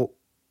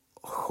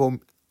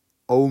hom-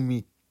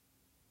 Homie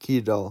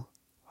Kidal,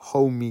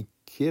 Homie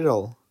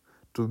Kidal,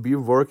 to be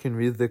working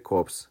with the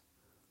cops.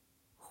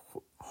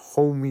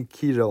 Homie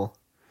Kidal,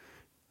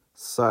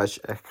 such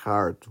a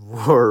hard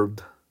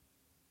word.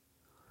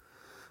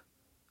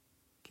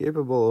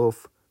 Capable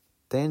of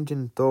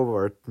tending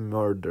toward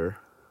murder.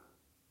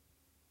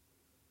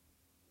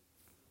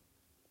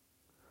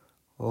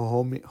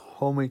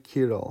 Homie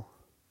Kidal.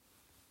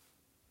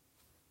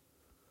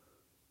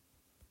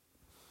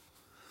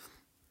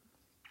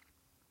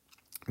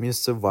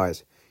 Mr.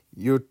 White,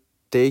 you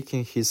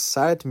taking his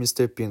side,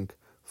 Mr. Pink?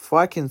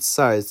 Fucking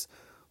sides.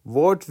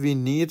 What we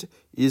need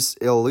is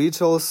a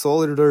little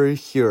solidarity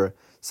here.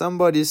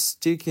 Somebody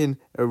sticking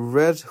a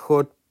red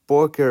hot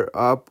poker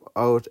up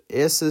our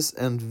asses,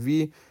 and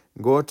we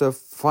gotta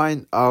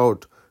find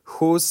out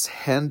whose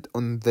hand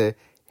on the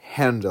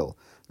handle.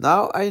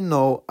 Now I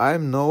know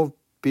I'm no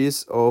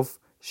piece of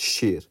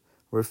shit,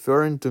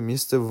 referring to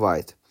Mr.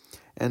 White.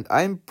 And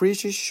I'm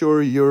pretty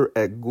sure you're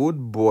a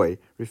good boy,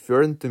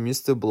 referring to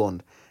Mr.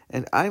 Blonde.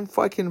 And I'm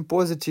fucking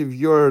positive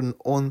you're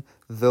on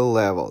the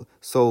level.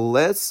 So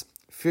let's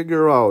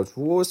figure out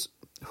who's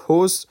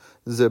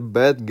the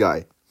bad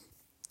guy.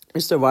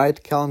 Mr.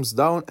 White calms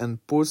down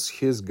and puts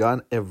his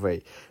gun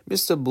away.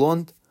 Mr.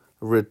 Blonde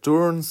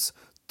returns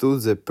to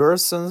the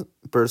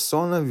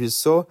persona we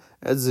saw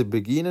at the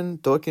beginning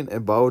talking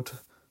about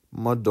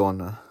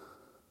Madonna.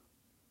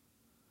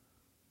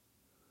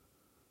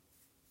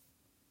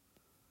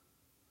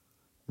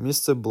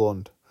 Mr.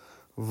 Blonde.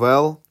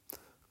 Well,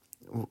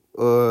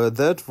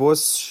 that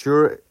was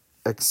sure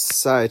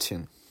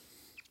exciting.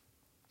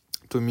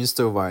 To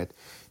Mr. White.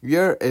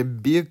 You're a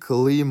big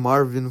Lee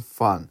Marvin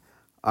fan,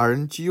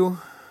 aren't you?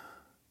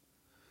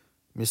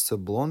 Mr.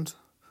 Blonde.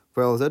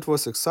 Well, that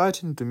was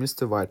exciting. To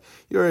Mr. White.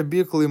 You're a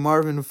big Lee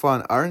Marvin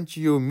fan, aren't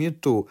you? Me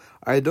too.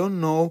 I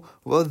don't know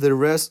what the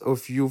rest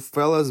of you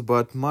fellas,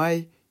 but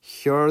my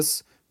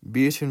heart's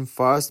beating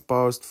fast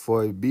paused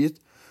for a bit.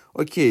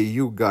 Okay,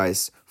 you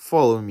guys,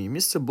 follow me.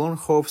 Mr. Blonde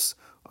hops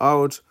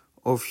out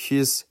of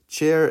his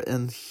chair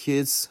and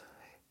heads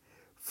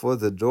for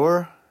the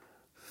door.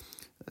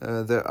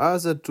 The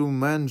other two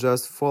men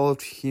just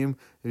followed him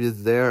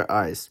with their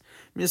eyes.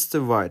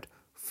 Mr. White,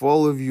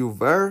 follow you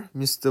where?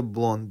 Mr.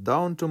 Blonde,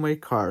 down to my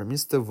car.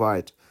 Mr.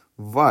 White,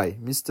 why?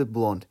 Mr.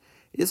 Blonde,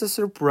 it's a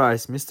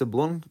surprise. Mr.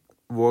 Blonde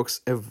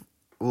walks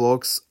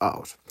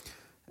out.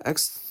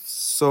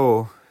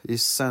 So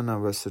is scene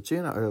number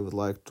 13. I would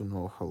like to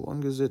know how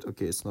long is it.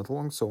 Okay, it's not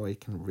long, so I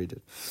can read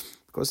it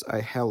because I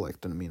have like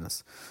 10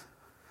 minutes.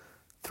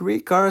 3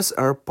 cars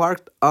are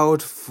parked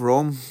out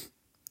front.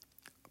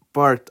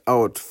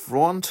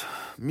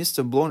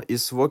 Mr. Blonde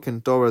is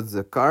walking towards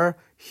the car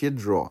he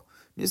drew.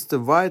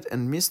 Mr. White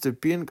and Mr.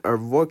 Pink are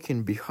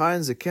walking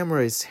behind. The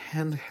camera is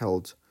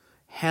handheld,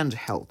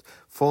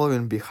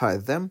 following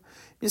behind them.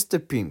 Mr.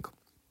 Pink,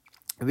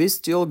 we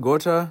still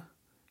gotta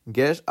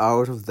get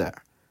out of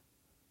there.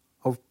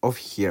 Of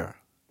here.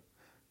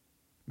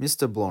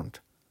 Mr. Blonde,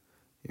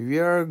 we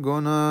are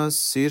gonna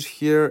sit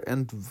here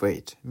and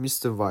wait.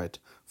 Mr. White,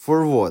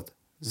 for what?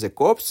 The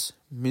cops?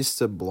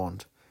 Mr.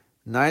 Blonde,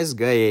 nice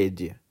guy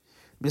Eddie.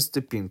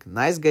 Mr. Pink,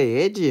 nice guy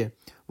Eddie?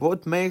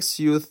 What makes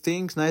you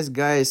think nice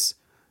guys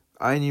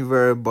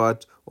anywhere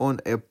but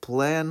on a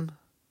plane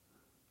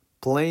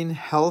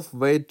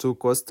halfway to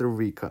Costa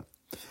Rica?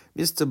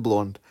 Mr.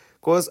 Blonde,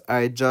 cause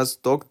I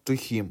just talked to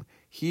him.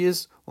 He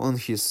is on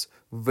his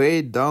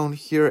way down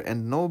here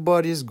and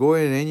nobody's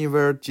going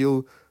anywhere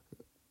till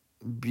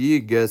B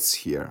gets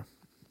here.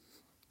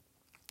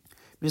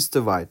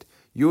 Mr. White,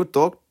 you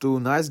talked to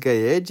nice guy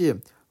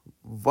Eddie?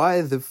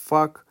 Why the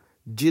fuck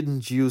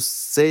didn't you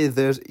say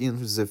that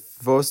in the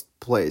first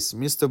place?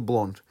 Mr.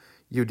 Blonde,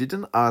 you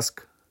didn't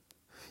ask.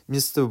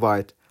 Mr.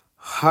 White,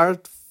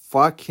 hard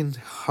fucking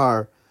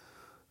hard.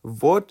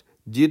 What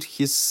did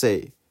he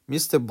say?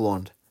 Mr.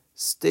 Blonde,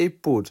 stay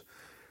put.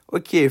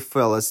 Okay,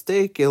 fellas,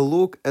 take a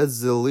look at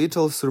the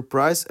little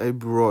surprise I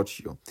brought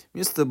you.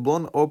 Mr.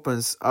 Blonde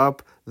opens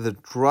up the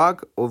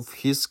trunk of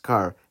his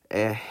car.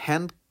 A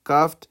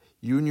handcuffed.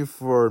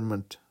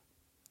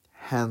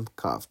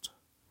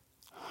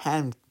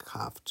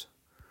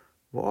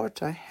 What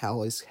the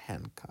hell is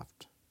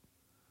handcuffed?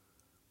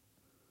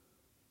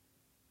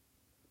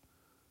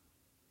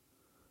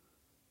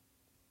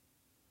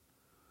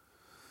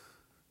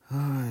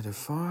 I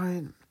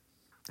define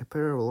a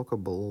pair of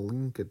lockable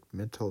linked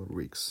metal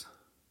rigs.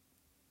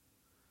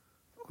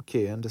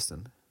 Okay, I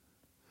understand.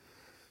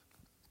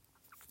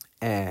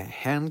 A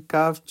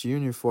handcuffed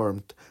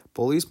uniformed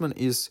policeman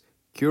is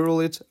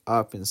curled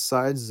up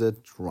inside the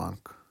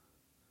trunk.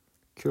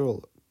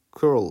 Curled.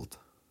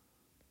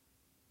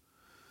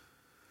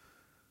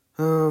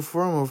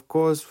 Form of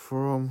course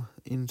form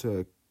into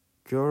a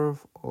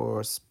curve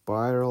or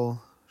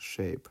spiral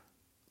shape.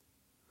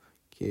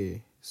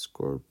 Okay,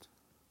 scored.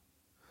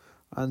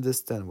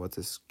 Understand what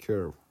is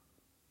curled.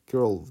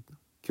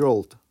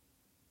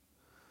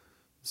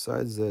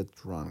 Inside the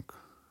trunk.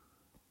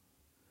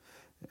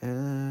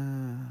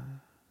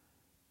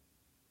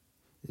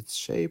 Its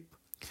shape.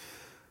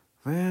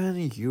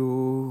 When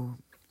you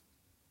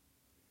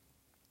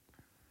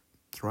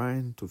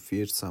trying to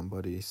feed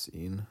somebody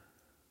in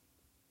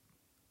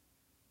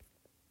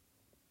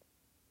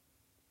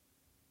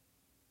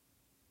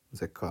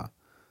the car.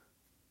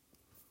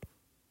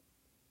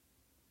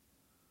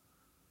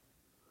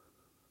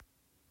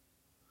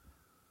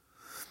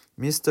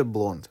 Mr.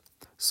 Blonde.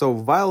 So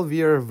while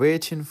we're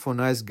waiting for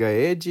nice guy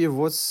Eddie,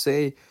 what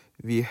say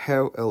we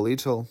have a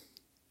little...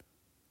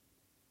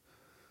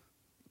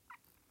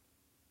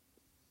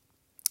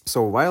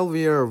 So while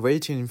we are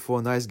waiting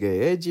for nice guy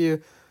Eddie,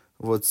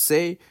 what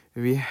say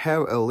we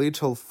have a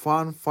little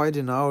fun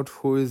finding out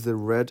who the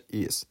red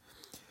is.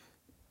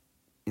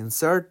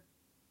 Insert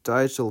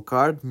title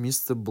card,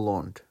 Mr.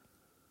 Blonde.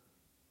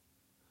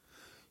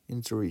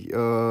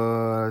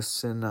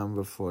 Scene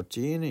number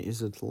 14.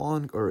 Is it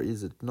long or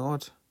is it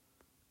not?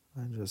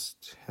 I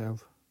just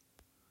have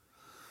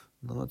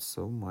not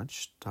so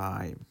much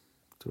time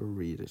to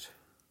read it.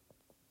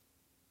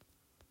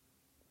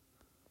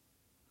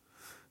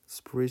 It's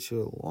pretty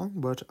long,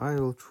 but I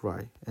will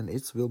try, and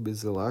it will be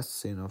the last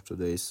scene of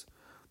today's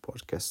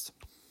podcast.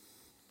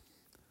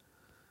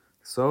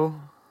 So,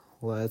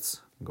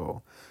 let's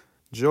go.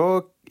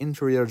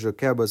 Interior Joe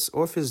Cabot's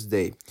office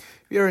day.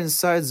 We are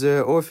inside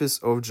the office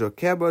of Joe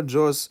Cabot.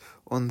 Joe's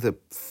on the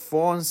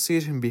phone,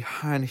 sitting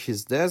behind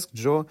his desk.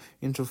 Joe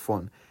into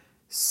phone.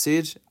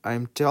 Sid,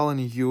 I'm telling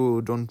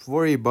you, don't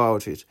worry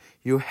about it.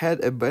 You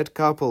had a bad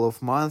couple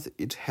of months.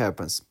 It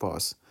happens.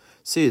 Pause.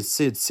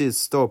 Sid,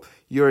 stop.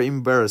 You're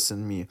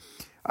embarrassing me.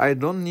 I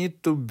don't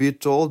need to be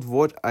told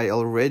what I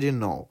already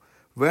know.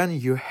 When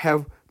you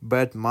have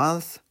bad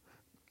months,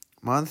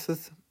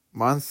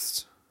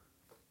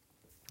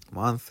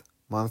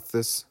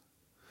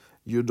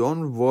 you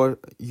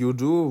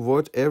do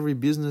what every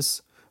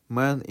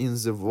businessman in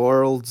the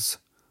world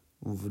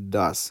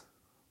does.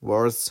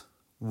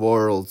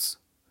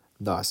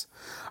 Does.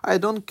 I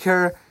don't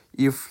care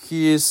if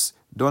he is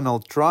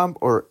Donald Trump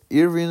or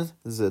Irving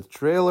the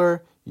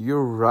Trailer, you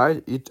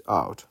write it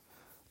out.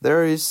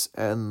 There is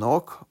a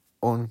knock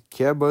on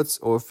Cabot's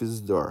office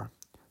door.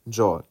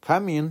 Joe,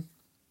 come in.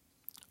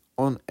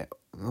 On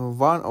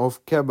one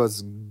of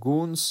Cabot's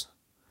goons,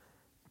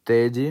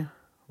 Teddy.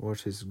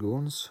 What is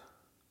goons?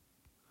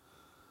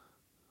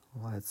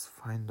 Let's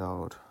find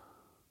out.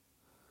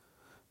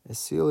 A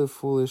silly,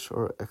 foolish,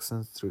 or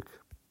eccentric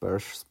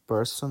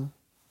person.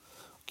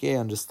 Okay,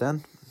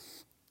 understand.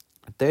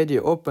 Teddy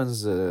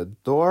opens the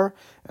door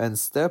and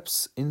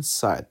steps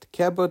inside.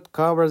 Cabot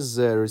covers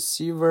the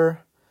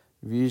receiver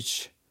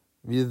with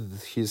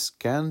his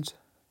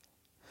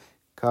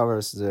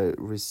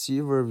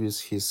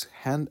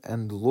hand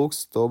and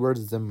looks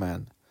towards the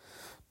man.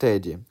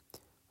 Teddy.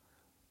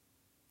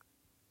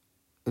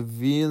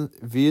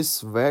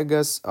 With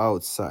Vegas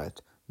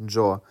outside.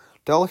 Joe.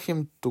 Tell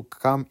him to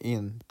come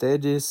in.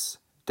 Teddy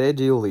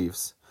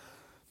leaves.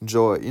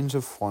 Joe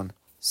into phone.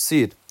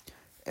 Sid.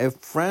 A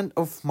friend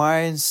of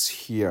mine's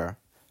here.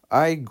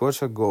 I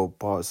gotta go.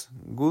 Pause.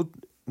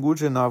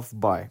 Good enough.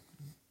 Bye.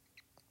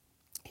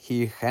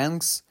 He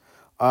hangs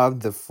up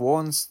the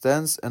phone,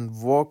 stands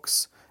and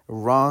walks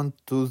around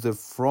to the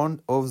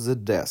front of the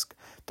desk.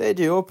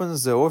 Teddy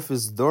opens the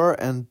office door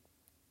and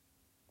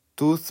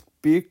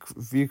Toothpick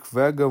Vic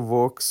Vega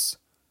walks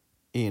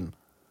in.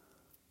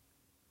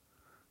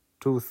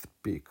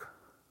 Toothpick.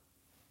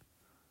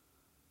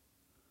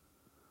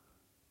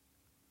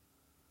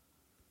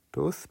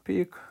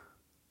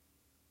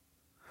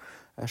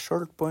 A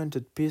short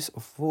pointed piece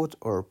of wood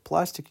or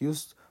plastic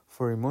used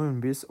for removing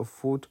bits of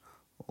food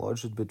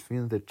lodged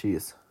between the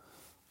teeth.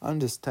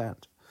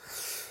 Understand.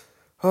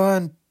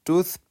 And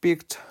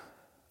Toothpick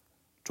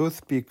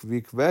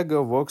Vic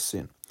Vega walks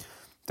in.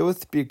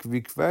 Toothpick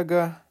Vic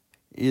Vega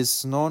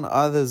is none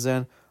other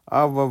than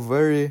our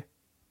very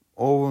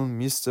own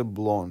Mr.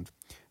 Blonde.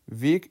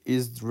 Vic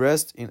is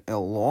dressed in a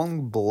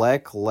long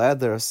black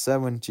leather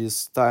 70s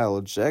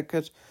style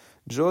jacket.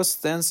 Joe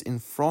stands in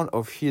front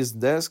of his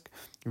desk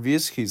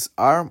with his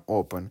arm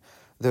open.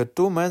 The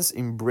two men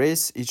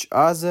embrace each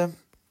other.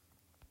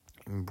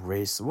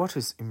 Embrace? What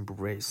is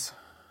embrace?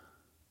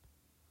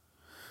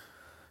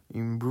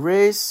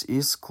 Embrace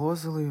is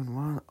closely in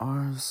one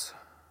arms.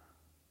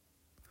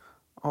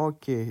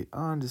 Okay,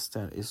 I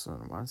understand. It's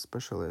not one,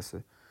 especially as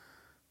a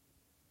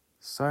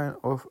sign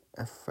of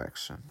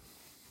affection.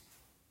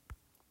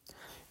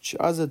 Each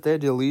other,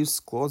 Teddy leaves,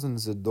 closing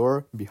the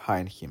door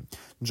behind him.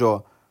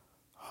 Joe,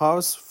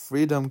 how's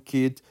Freedom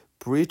Kid?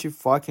 Pretty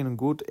fucking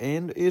good,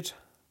 ain't it?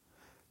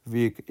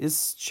 Vic,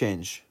 it's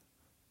change.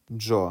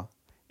 Joe,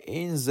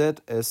 ain't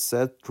that a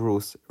sad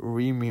truth,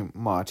 Remy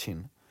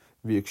Martin?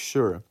 Vic,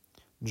 sure.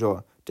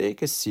 Joe,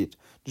 take a seat.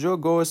 Joe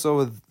goes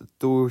over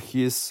to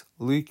his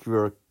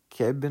liquor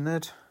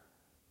cabinet.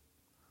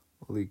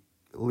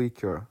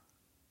 Liquor.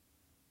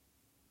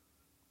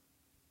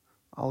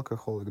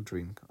 Alcoholic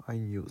drink. I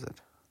knew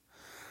that.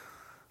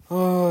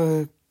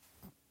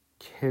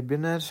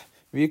 Cabinet.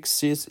 Vic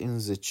sits in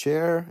a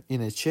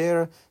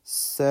chair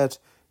set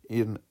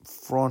in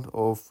front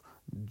of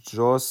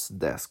Joe's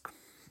desk.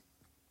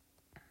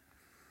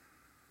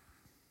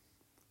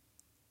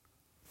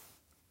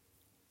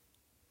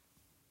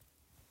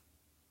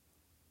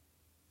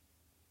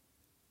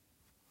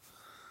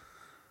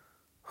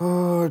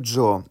 Oh,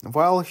 Joe,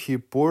 while he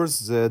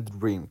pours the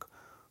drink,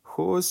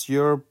 who's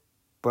your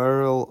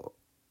parole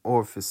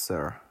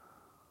officer?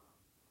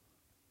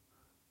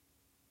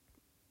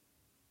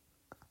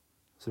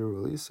 The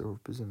release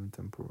of prison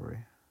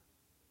temporary.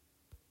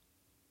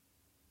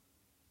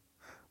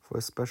 For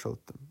a special.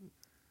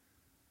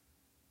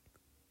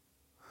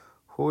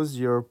 Who's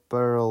your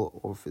parole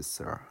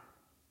officer?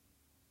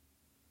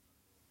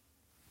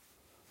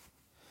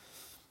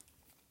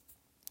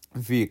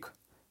 Vic.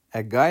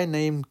 A guy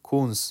named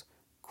Kunz.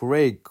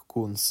 Craig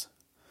Kunz.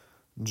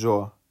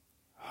 Joe.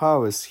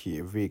 How is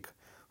he, Vic?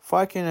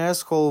 Fucking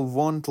asshole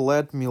won't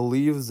let me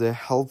leave the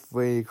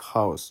halfway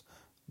house.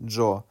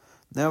 Joe.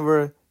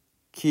 Never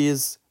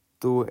kiss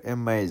to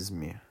amaze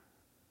me.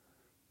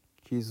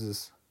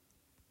 Kisses.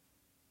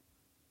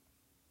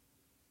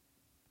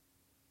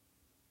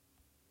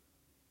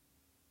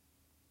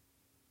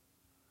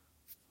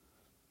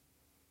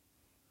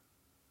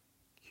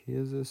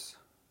 Kisses.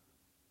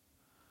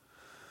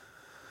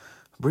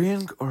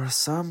 Bring or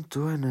some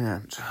to an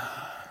end.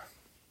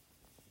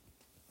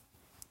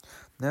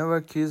 Never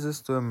kisses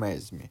to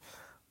amaze me.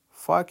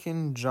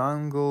 Fucking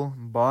jungle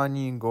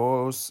bunny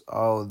goes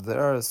out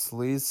there,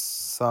 slits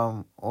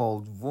some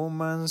old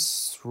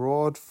woman's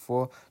throat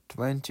for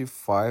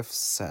 25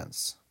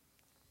 cents.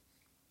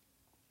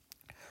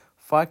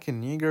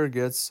 Fucking nigger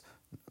gets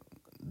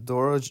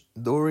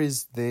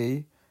Doris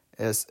Day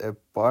as a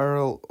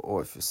parole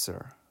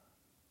officer.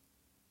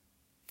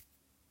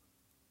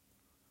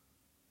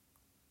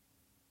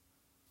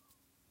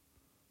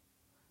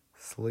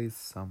 Slits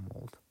some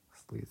old.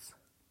 Slits.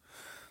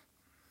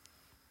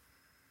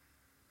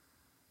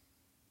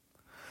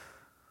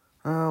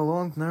 A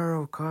long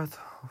narrow cut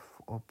of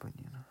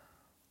opening.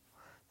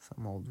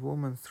 Some old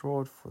woman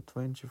throat for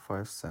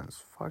 25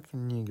 cents.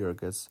 Fucking nigger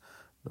gets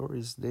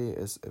Doris Day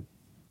as a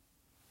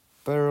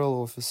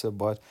parole officer,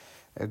 but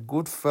a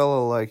good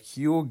fellow like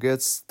you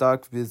gets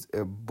stuck with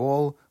a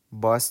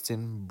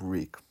ball-busting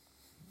brick.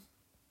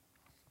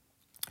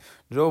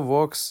 Joe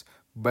walks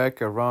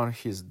back around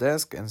his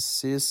desk and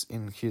sits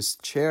in his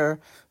chair.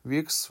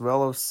 Vic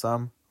swallows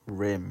some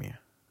Remy.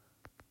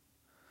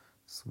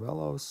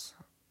 Swallows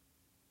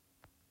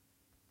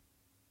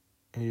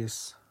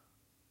is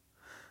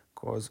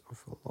cause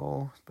of a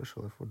law,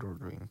 especially for the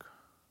drink.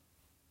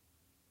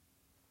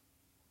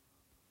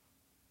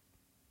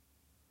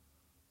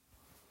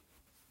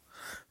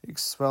 Vic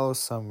swallows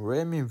some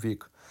Remy.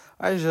 Vic,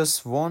 I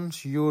just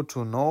want you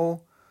to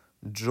know,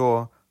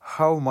 Joe,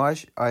 how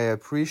much I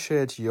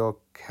appreciate your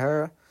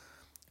care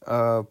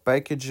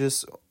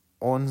packages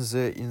on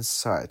the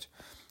inside.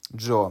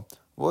 Joe,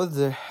 what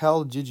the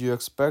hell did you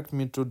expect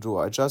me to do?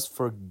 I just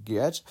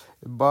forget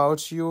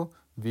about you?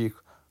 Vic,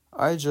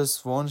 I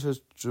just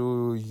wanted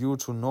you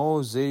to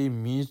know they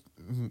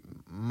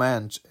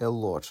meant a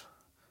lot.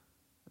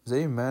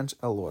 They meant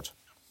a lot.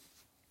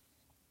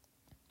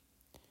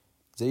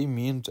 They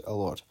meant a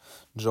lot.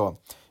 Joe,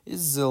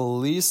 it's the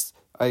least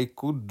I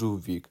could do,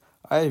 Vic.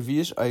 I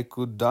wish I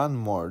could done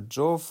more.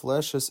 Joe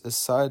flashes a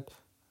side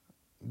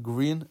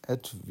grin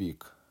at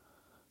Vic.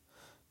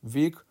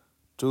 Vic,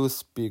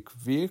 toothpick.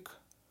 Vic,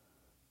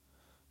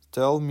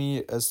 tell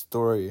me a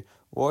story.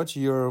 What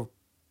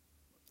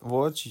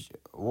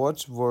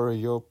were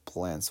your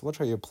plans?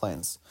 What are your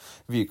plans?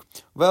 Vic,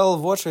 well,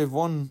 what I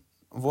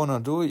wanna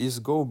do is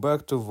go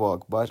back to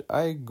work, but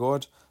I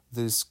got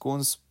this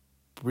coon's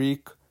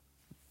prick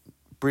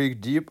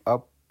deep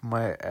up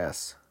my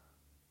ass.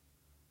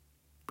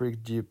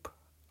 Prick deep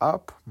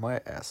up my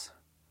ass.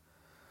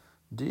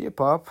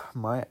 Deep up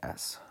my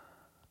ass.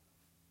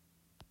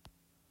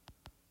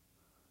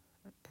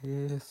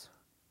 Yes.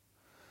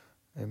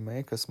 I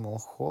make a small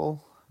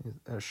hole with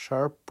a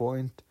sharp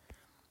point.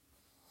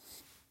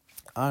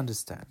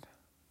 Understand.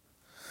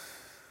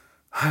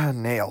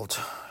 Nailed.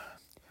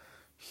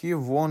 He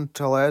won't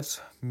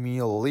let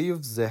me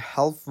leave the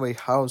halfway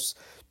house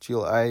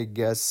till I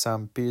get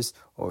some piece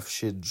of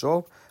shit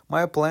job.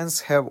 My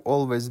plans have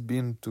always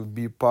been to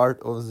be part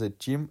of the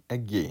team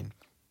again.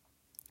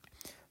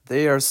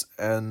 There's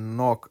a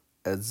knock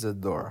at the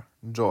door.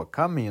 Joe,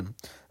 come in.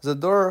 The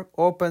door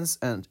opens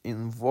and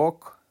in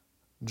walks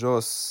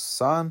Joe's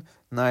son,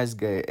 nice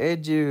guy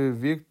Eddie.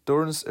 Vic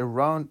turns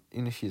around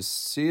in his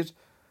seat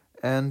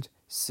and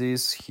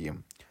sees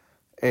him.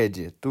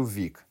 Eddie, to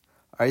Vic.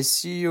 I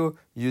see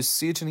you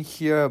sitting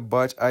here,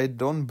 but I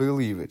don't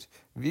believe it.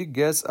 Vic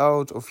gets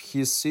out of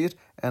his seat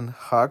and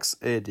hugs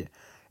Eddie.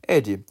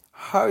 Eddie,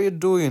 how you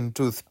doing,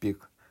 toothpick?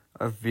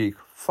 Vic,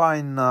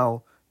 fine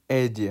now.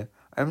 Eddie,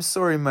 I'm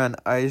sorry, man.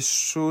 I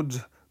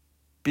should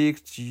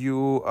picked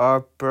you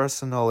up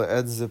personally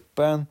at the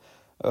pen.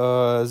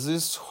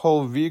 This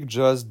whole week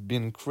just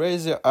been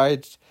crazy.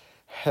 I'd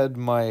had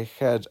my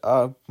head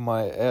up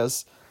my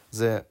ass.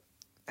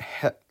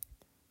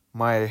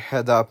 My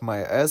head up my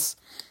ass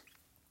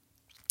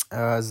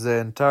the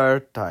entire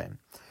time.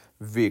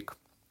 Vic.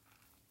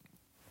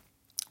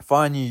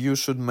 Funny you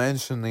should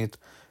mention it.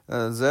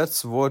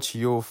 That's what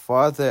your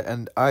father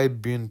and I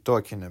been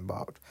talking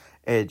about.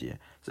 Eddie.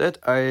 That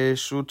I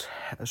should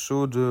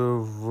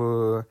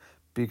have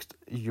picked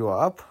you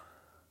up?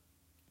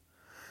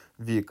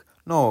 Vic,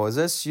 no,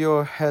 that's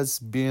your has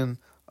been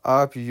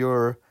up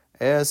your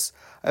ass.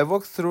 I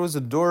walk through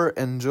the door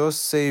and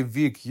just say,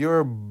 Vic,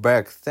 you're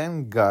back,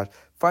 thank God.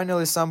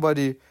 Finally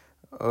somebody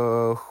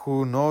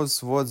who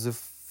knows what the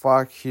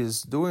fuck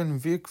he's doing.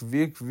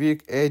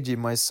 Vic, Eddie,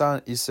 my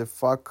son is a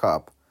fuck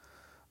up.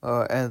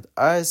 And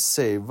I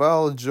say,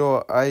 well,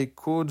 Joe, I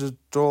could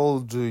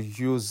told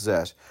you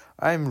that.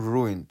 I'm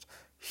ruined.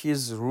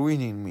 He's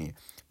ruining me.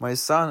 My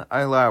son,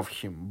 I love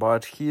him,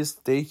 but he's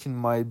taking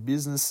my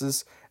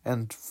businesses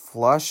and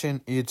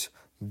flushing it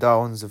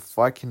down the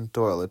fucking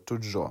toilet to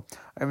Joe.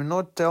 I'm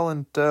not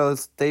telling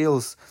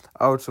tales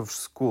out of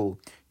school.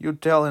 You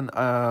telling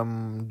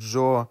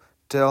Joe,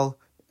 tell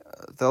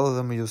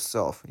them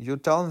yourself. You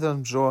telling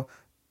them Joe,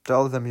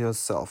 tell them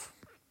yourself.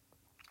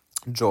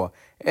 Joe,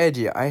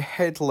 Eddie, I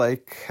hate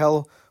like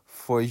hell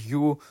for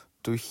you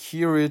to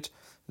hear it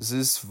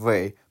this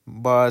way,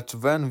 but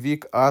when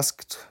Vic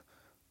asked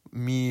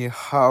me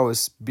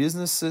how's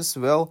businesses,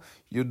 well,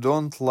 you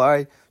don't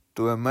lie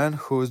to a man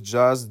who's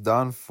just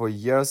done for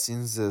years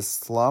in the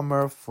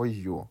slumber for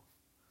you.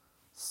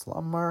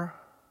 Slumber?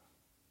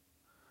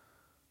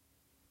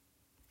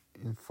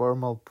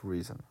 Informal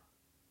prison.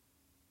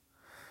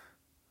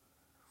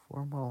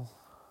 Formal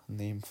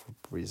name for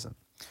prison.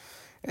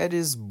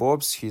 Eddie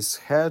bobs his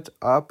head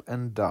up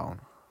and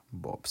down.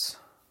 Bobs.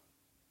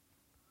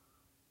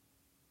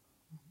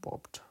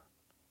 Bobbed.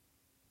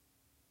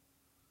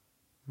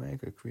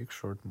 Make a quick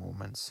short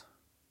movements.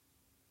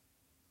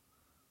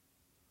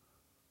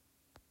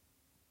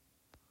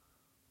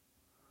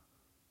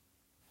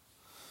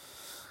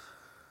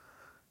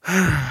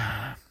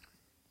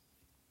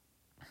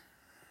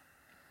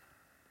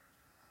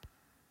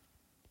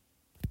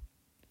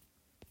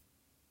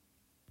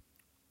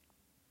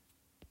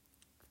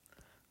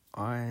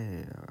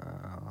 I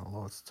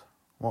lost.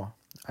 Oh,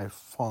 I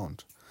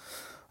found.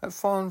 I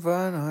found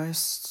when I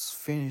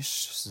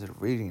finished the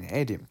reading.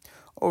 Eddie.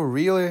 Oh,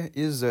 really?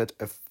 Is that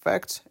a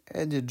fact?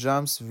 Eddie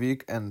jumps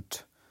Vic and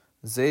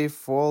they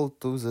fall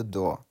to the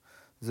door.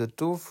 The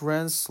two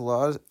friends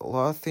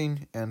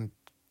laughing and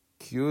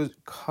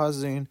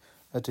cussing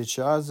at each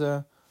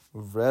other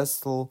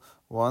wrestle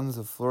on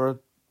the floor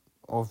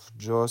of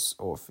Joe's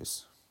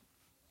office.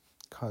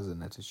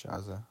 Cousin at each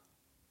other.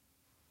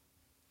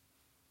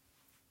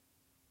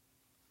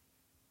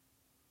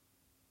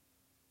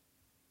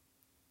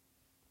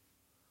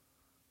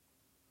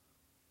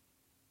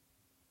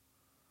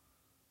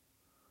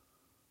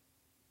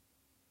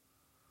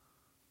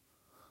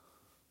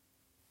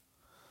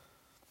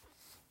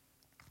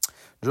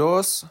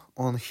 Joe's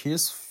on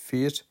his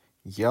feet,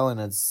 yelling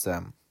at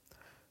them.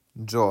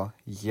 Joe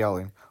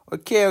yelling,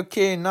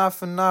 Okay,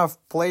 enough.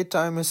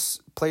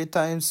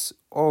 Playtime's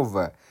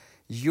over.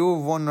 You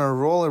wanna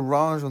roll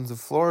around on the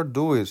floor?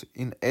 Do it.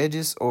 In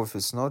Eddie's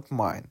office, not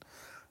mine.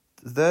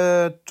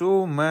 The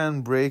two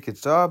men break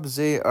it up.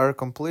 They are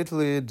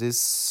completely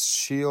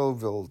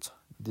disheveled.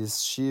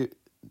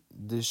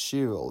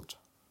 Disheveled.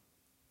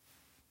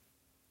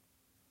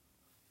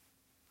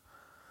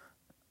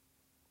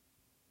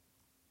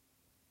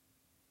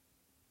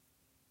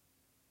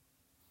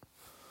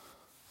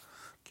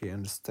 Okay,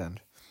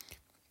 understand.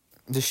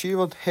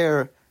 Disheveled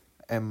hair,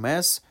 a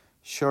mess,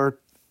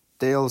 short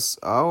tails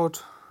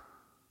out.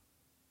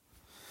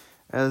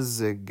 As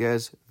they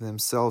get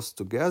themselves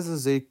together,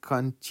 they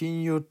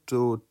continue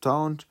to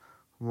taunt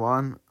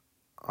one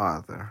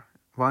another.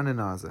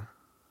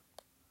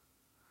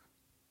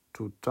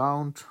 To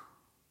taunt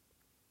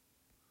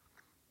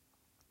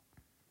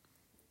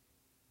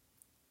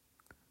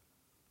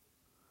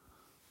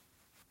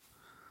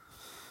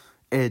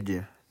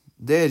Eddie.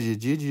 Daddy,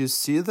 did you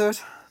see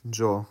that?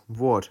 Joe.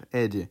 What,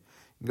 Eddie?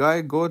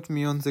 Guy got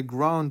me on the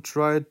ground,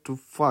 tried to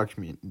fuck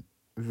me.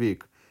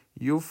 Vic.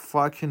 You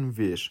fucking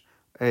wish.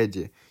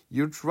 Eddie.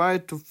 You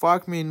tried to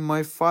fuck me in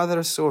my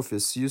father's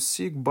office, you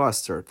sick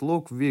bastard.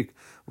 Look, Vic,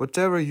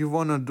 whatever you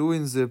wanna do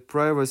in the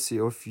privacy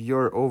of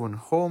your own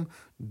home,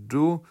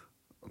 go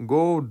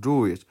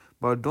do it.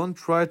 But don't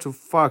try to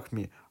fuck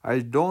me. I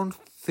don't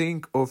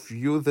think of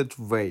you that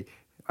way.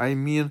 I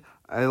mean,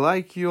 I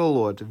like you a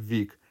lot,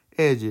 Vic.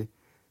 Eddie,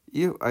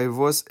 if I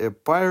was a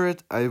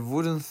pirate, I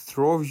wouldn't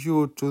throw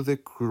you to the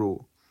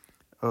crew.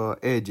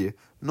 Eddie,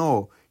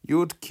 no,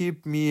 you'd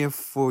keep me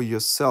for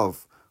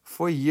yourself.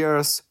 For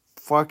years,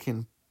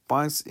 fucking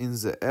punks in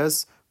the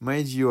ass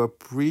made you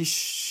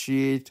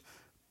appreciate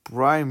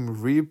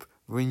prime rib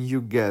when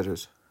you get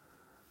it.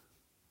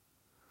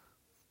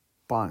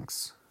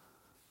 Punks.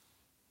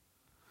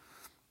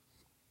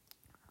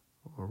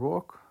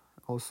 Rock,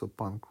 also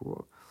punk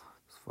rock,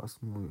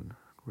 fast moving,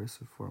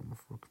 aggressive form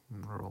of rock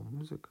and roll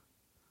music.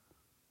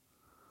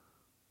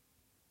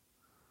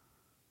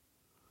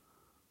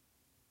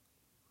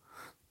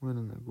 When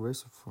an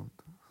aggressive form.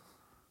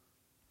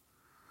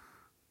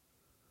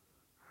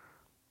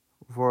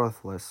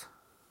 Worthless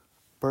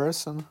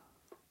person.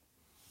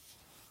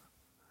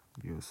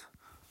 Use.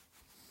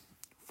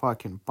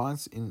 Fucking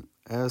punks in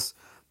ass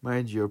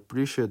made you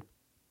appreciate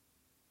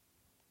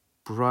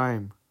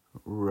prime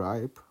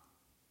ripe.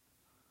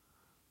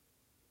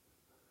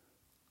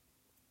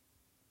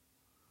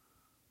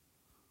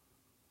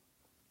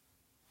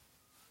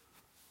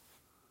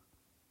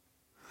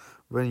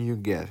 when you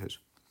get it.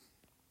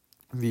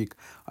 Vic,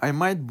 I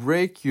might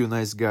break you,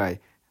 nice guy,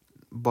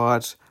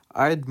 but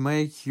I'd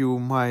make you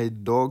my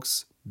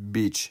dog's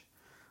bitch.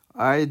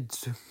 I'd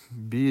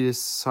be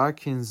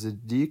sucking the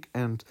dick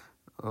and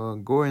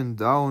going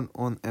down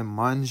on a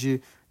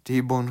mangy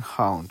T-bone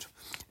hound.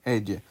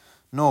 Eddie,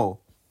 no,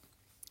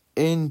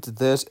 ain't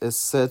that a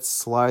sad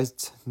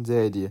sliced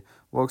daddy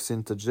walks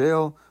into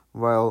jail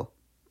while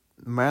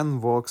man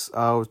walks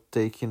out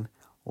taking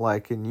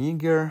like a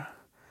nigger?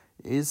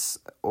 Is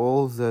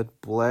all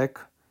that black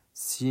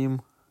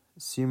semen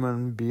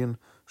been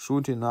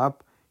shooting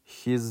up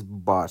his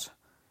butt?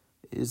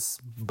 Is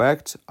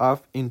backed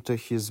up into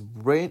his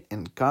brain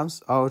and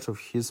comes out of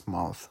his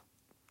mouth.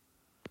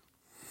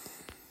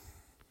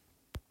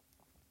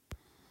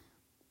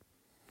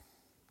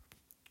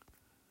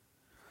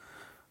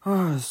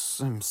 I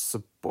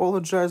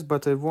apologize,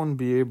 but I won't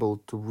be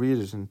able to read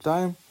it in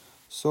time,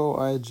 so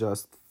I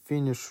just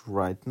finish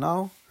right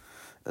now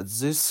at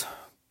this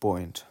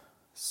point.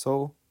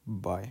 So,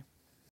 bye.